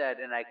you said,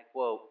 and I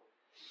quote,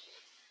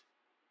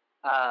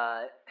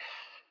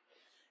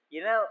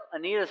 you know,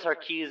 Anita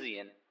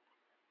Sarkeesian,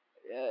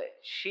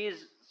 she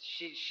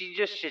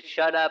just should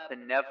shut up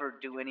and never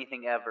do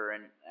anything ever,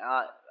 and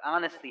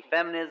honestly,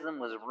 feminism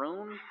was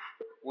ruined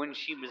when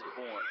she was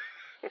born.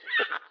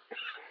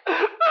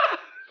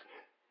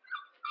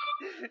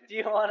 Do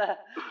you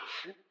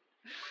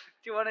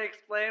wanna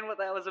explain what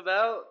that was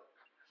about?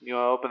 You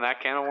want to open that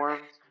can of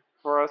worms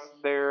for us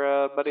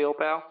there, buddy old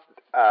pal?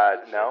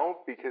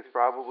 No, because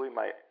probably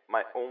my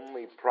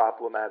only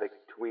problematic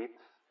tweets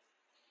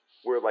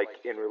were like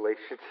in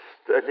relation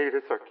to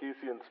Anita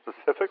Sarkeesian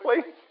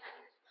specifically.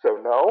 So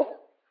no.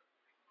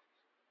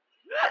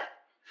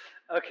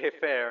 Okay,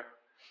 fair.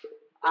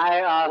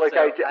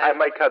 I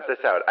might cut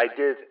this out. I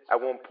did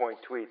at one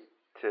point tweet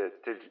to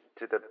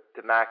the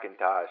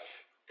Macintosh,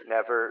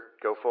 never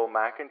go full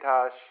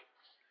Macintosh.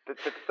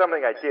 That's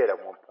something I did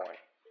at one point.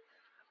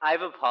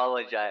 I've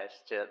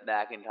apologized to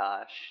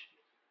Macintosh.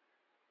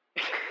 I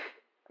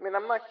mean,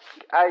 I'm not.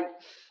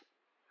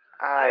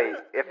 I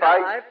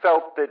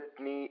felt the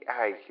need.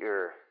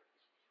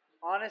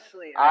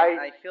 Honestly,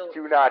 I feel.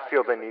 do not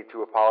feel the need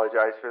to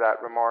apologize for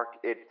that remark.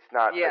 It's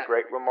not a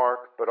great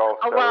remark, but also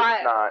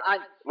it's not.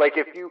 Like,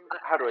 if you.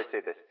 How do I say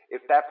this?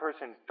 If that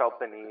person felt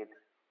the need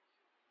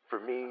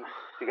for me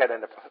to get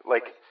an.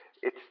 Like,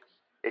 it's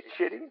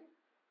shitty.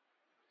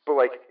 But,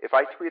 like, if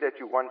I tweet at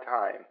you one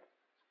time,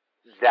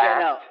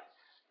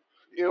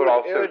 it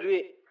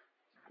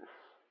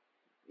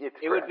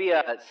would be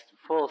a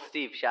full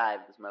Steve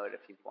Shives mode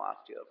if he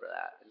blocked you over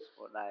that. Is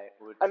what I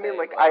would say. I mean,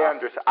 like, I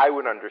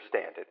would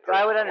understand it.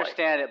 I would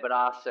understand it, but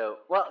also,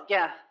 well,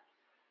 yeah.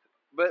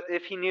 But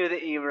if he knew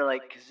that you were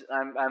like, because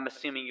I'm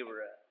assuming you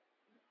were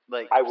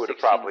like, I would have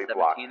 16, probably 17.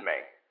 blocked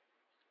me.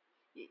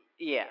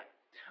 Yeah.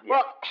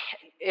 Well,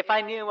 if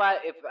I knew,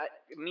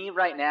 me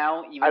right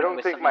now, even I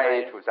don't think my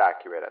age was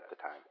accurate at the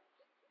time.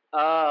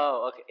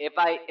 Oh, okay. If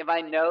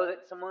I know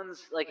that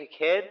someone's like a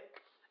kid,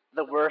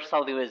 the worst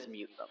I'll do is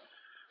mute them.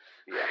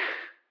 Yeah.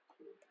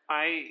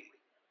 I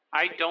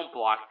don't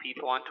block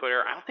people on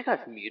Twitter. I don't think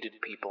I've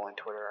muted people on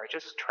Twitter. I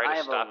just try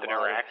to stop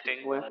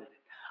interacting with.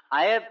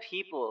 I have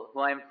people who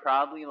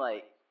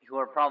who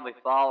are probably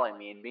following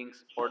me and being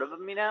supportive of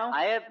me now.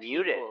 I have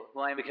muted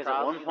because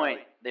at one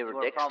point they were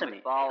dicks to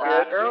me.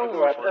 I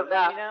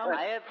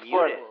have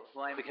muted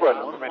because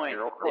at one point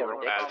they were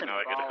dicks to me.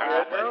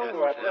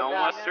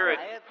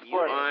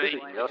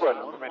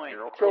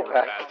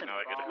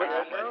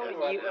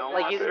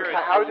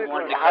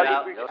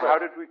 How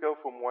did we go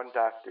from one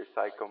Dr.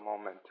 Psycho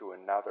moment to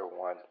another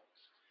one?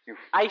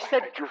 I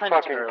said you cunt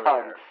fucking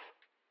earlier.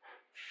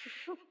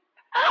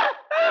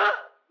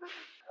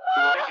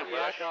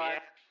 cunt.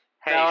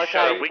 Hey,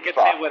 shut up. We can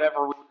say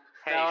whatever we...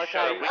 Hey,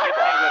 shut up. We can say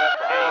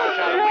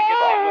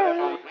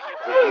whatever we...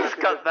 Just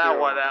cut that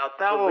one out.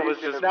 That one was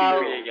just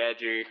being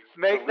edgy.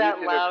 Make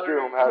that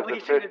louder. Legion of Doom has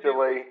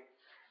officially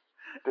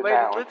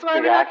denounced that's why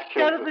the we're not actions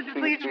counting of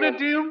the Legion of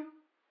Doom.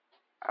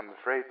 I'm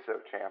afraid so,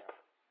 champ.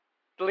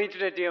 The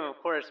Legion of Doom, of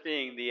course,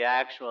 being the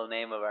actual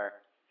name of our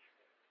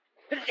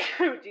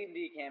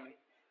D&D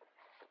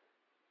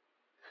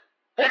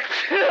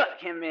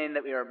campaign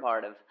that we were a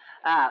part of.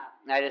 I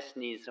just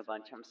sneezed a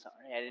bunch. I'm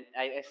sorry.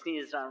 I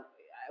sneezed on.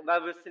 I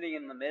was sitting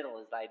in the middle,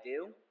 as I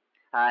do,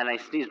 and I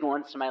sneezed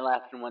once to my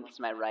left and once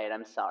to my right.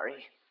 I'm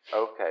sorry.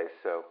 Okay,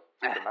 so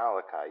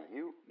Malachi,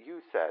 you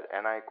said,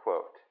 and I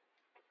quote,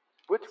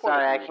 "Which one?"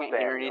 Sorry, I of you, can't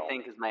Samuel, hear anything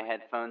because my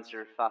headphones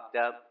are fucked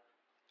up.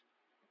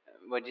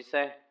 What'd you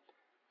say?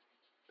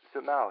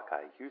 So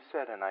Malachi, you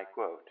said, and I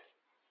quote,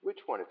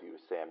 "Which one of you,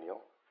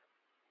 Samuel?"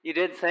 You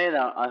did say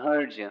that. I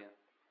heard you.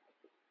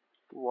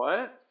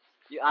 What?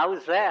 I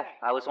was there.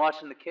 I was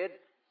watching the kid.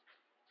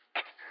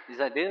 Yes,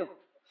 I do.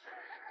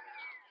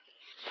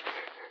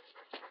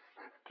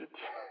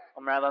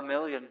 I'm Rabbi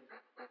Milligan.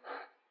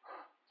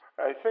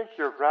 I think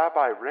you're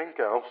Rabbi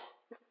Ringo.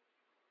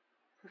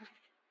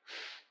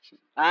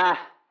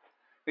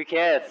 Who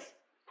cares?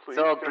 Please It's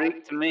all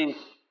Greek to me.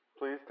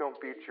 Please don't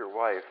beat your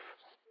wife.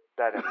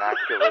 That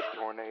immaculate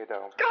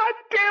tornado. God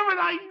damn it,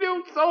 I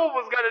knew someone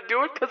was going to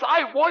do it because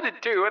I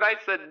wanted to, and I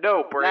said,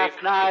 no, Brave.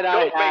 Last night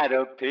I had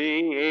a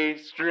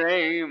PH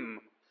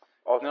dream.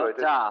 Also, no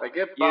top. I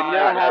get you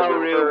know how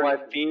real my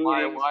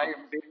feelings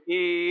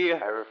be.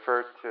 I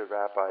referred to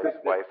Rabbi's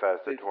wife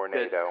as a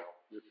tornado.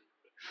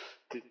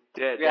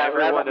 Did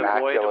everyone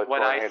avoid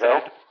what I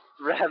said?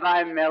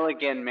 Rabbi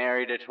Milligan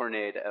married a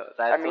tornado.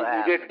 That's I mean,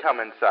 what he did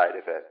come inside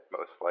of it,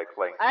 most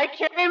likely. I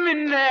came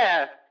in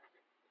there.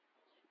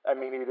 I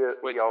mean, he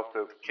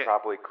also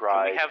probably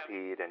cried,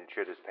 peed, and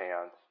shit his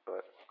pants,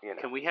 but... you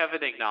know. Can we have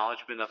an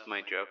acknowledgement of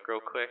my joke real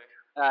quick?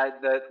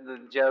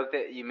 The joke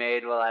that you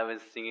made while I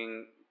was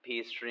singing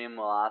Peace Stream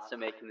while also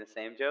making the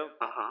same joke?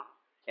 Uh-huh.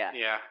 Yeah.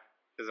 Yeah,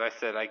 because I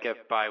said I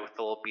get by with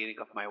a little beating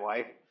of my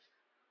wife.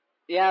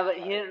 Yeah, but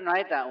he didn't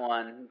write that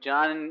one.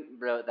 John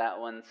wrote that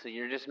one, so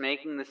you're just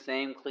making the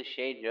same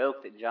cliche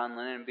joke that John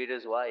Lennon beat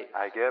his wife.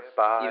 I get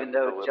by Even with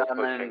though a little John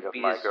Lennon pushing of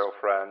beat my his...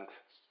 girlfriend.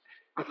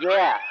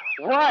 Yeah,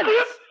 once!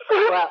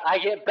 Well, I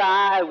get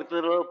by with a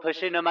little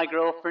pushing of my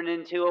girlfriend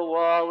into a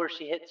wall where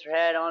she hits her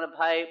head on a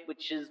pipe,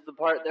 which is the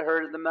part that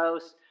hurt the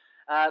most.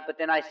 But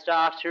then I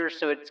stalked her,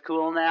 so it's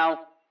cool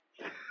now.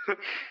 I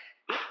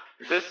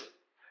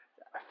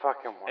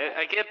fucking want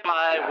I get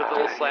by with a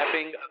little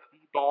slapping of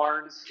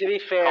Barnes. To be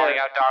fair, calling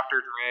out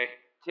Dr. Dre.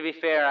 To be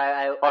fair,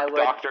 I would,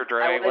 Dr.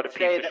 Dre, I would what a say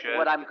piece of that shit.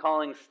 what I'm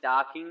calling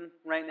stalking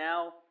right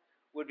now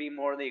would be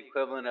more the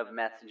equivalent of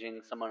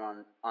messaging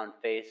someone on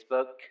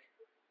Facebook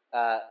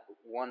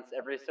once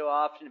every so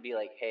often to be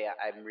like, hey,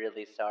 I'm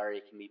really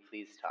sorry, can we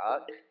please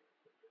talk?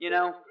 You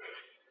know?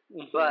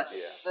 But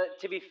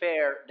to be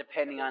fair,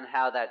 depending on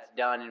how that's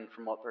done and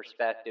from what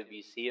perspective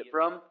you see it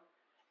from,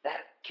 that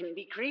can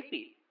be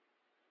creepy.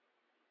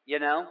 You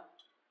know?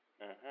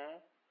 Mm-hmm.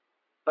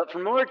 But for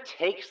more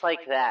takes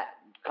like that,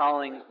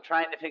 trying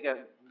to pick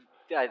a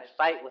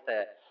fight with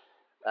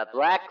a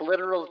black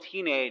literal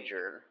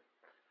teenager,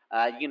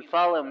 you can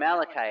follow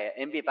Malachi at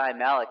MB by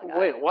Malachi.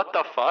 Wait, what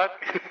the fuck?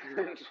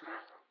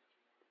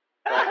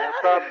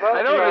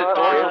 I don't know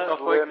what the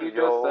fuck you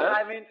just said.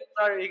 I mean,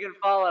 sorry, you can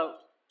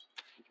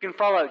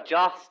follow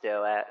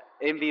Josto at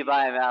MB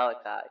by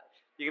Malachi.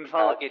 You can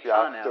follow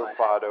Gaetano Josto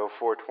Fado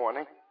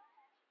 420.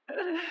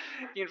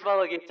 You can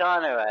follow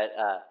Gaetano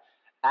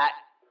at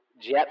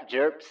Jep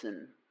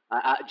Jerpson,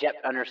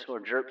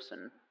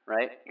 Jep_Jerpson,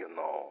 right? You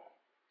know,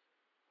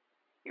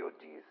 your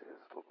Jesus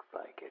looks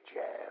like a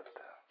Jeb.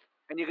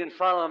 And you can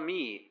follow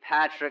me,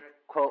 Patrick,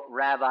 quote,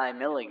 Rabbi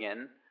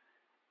Milligan,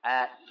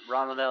 at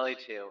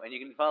RonaldLE2. And you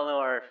can follow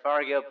our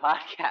Fargo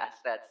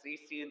podcast at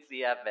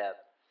CCNCFF.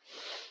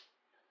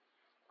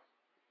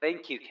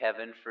 Thank you,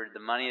 Kevin, for the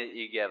money that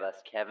you give us.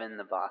 Kevin,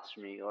 the boss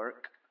from New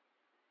York.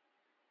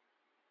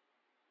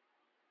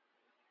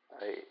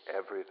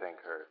 Everything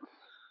hurts.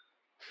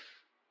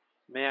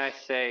 May I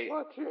say...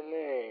 What's your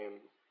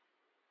name?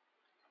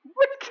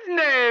 What's your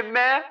name,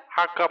 man?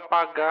 Haka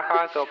baga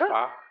haka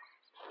ba.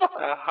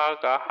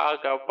 Haka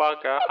haka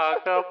baga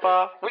haka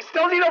ba. We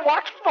still need to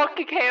watch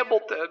fucking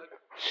Hamilton. Don't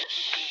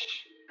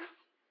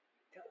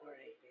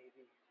worry,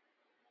 baby.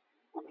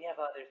 We have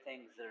other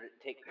things that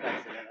take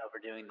precedent over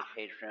doing the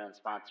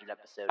Patreon-sponsored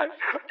episode.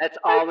 That's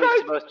always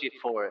supposed to be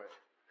fourth.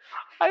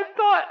 I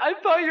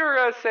thought you were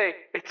gonna say,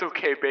 it's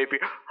okay, baby.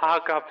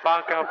 Haga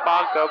baga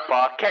baga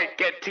ba. Can't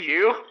get to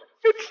you.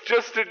 It's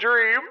just a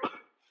dream.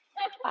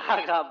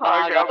 Haga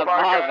baga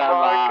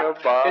baga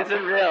ba.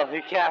 Isn't real.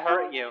 He can't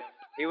hurt you.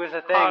 He was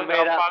a thing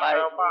made up by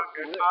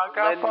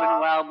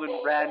Lin-Manuel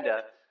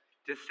Miranda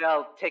to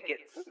sell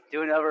tickets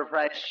to an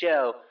overpriced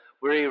show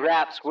where he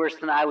raps worse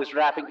than I was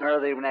rapping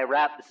earlier when I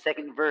rapped the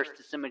second verse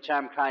to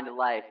Summer-Charm Kind of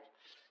Life.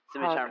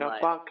 Summer-Charm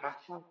Life. Haga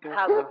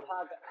baga.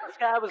 The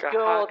sky was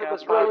gold, it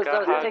was rose, I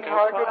was taking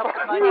hard to up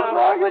my nose,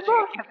 how much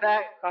you could get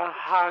back?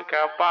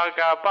 Haga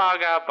baga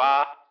baga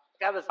ba.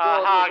 Sky was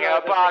gold,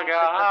 Haga baga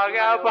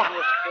haga ba.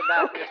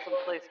 There's some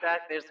place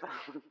back there.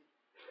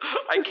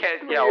 I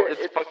can't yell.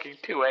 It's fucking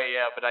 2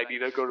 a.m. and I need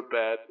to go to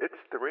bed. It's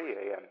 3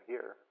 a.m.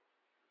 here.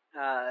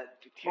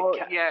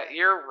 Yeah,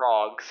 you're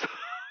wrong.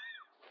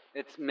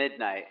 It's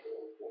midnight.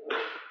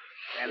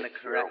 And the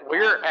correct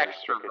We're time.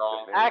 extra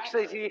wrong.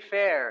 Actually, to be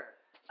fair,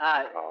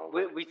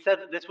 we said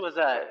that this was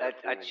a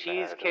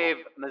cheese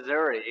cave,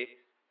 Missouri,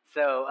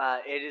 so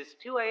it is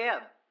 2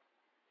 a.m.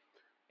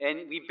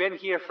 And we've been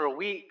here for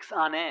weeks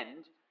on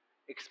end,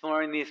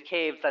 exploring these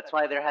caves. That's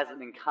why there hasn't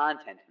been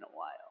content in a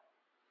while.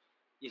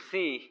 You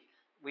see,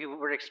 we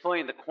were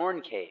exploring the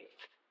Corn Cave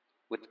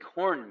with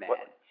Corn Man,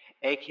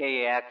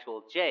 a.k.a.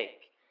 Actual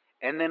Jake.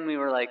 And then we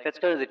were like, let's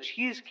go to the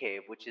Cheese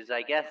Cave, which is,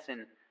 I guess,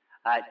 in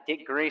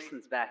Dick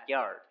Grayson's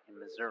backyard in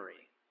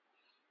Missouri.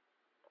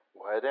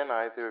 Why didn't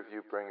either of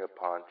you bring a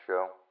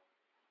poncho?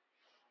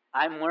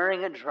 I'm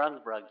wearing a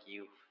drug rug,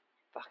 you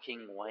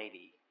fucking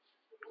whitey.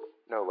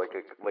 No, like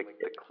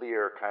the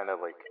clear kind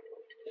of like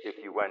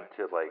if you went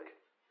to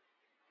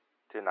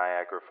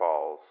Niagara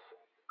Falls.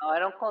 Oh, I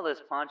don't call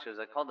those ponchos.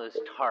 I call those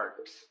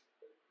tarps.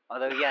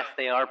 Although yes,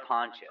 they are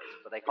ponchos,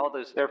 but I call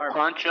those. They're tarps.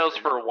 ponchos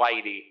for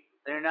whitey.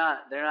 They're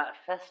not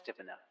festive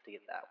enough to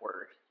get that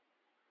word.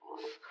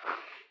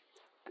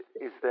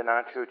 Is the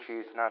nacho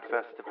cheese not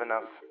festive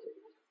enough?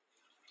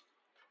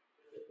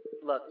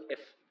 Look, if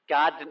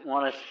God didn't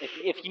want us,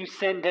 if you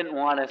sin didn't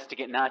want us to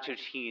get nacho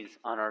cheese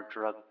on our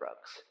drug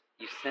rugs,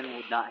 you sin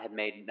would not have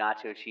made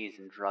nacho cheese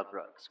and drug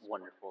rugs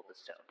wonderful to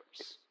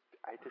stoners.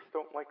 I just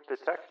don't like the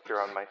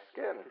texture on my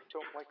skin.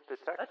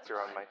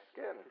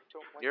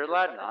 You're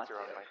allowed not to.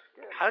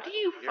 How do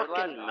you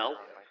fucking melt?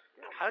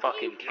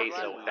 fucking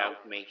queso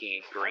without making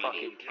it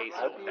grainy.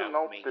 How do you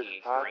know this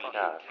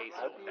podcast?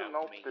 How do you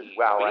know this? We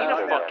Wow, need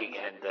to I fucking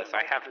end this.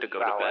 I have to go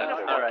to bed.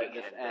 Alright,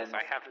 this ends.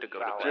 I have to go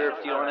to bed.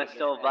 Jerf, do you want to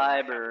still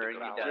vibe or are you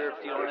done?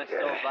 Jerf, do you want to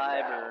still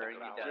vibe or are you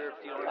done? Jerf,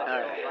 do you want to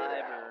still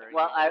vibe or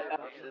well,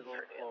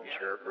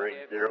 Jerf,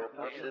 right there. Well,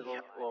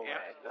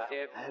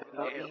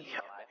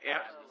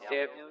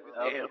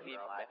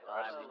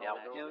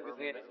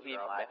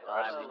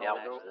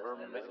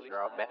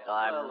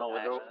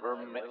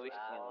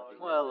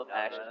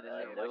 actually,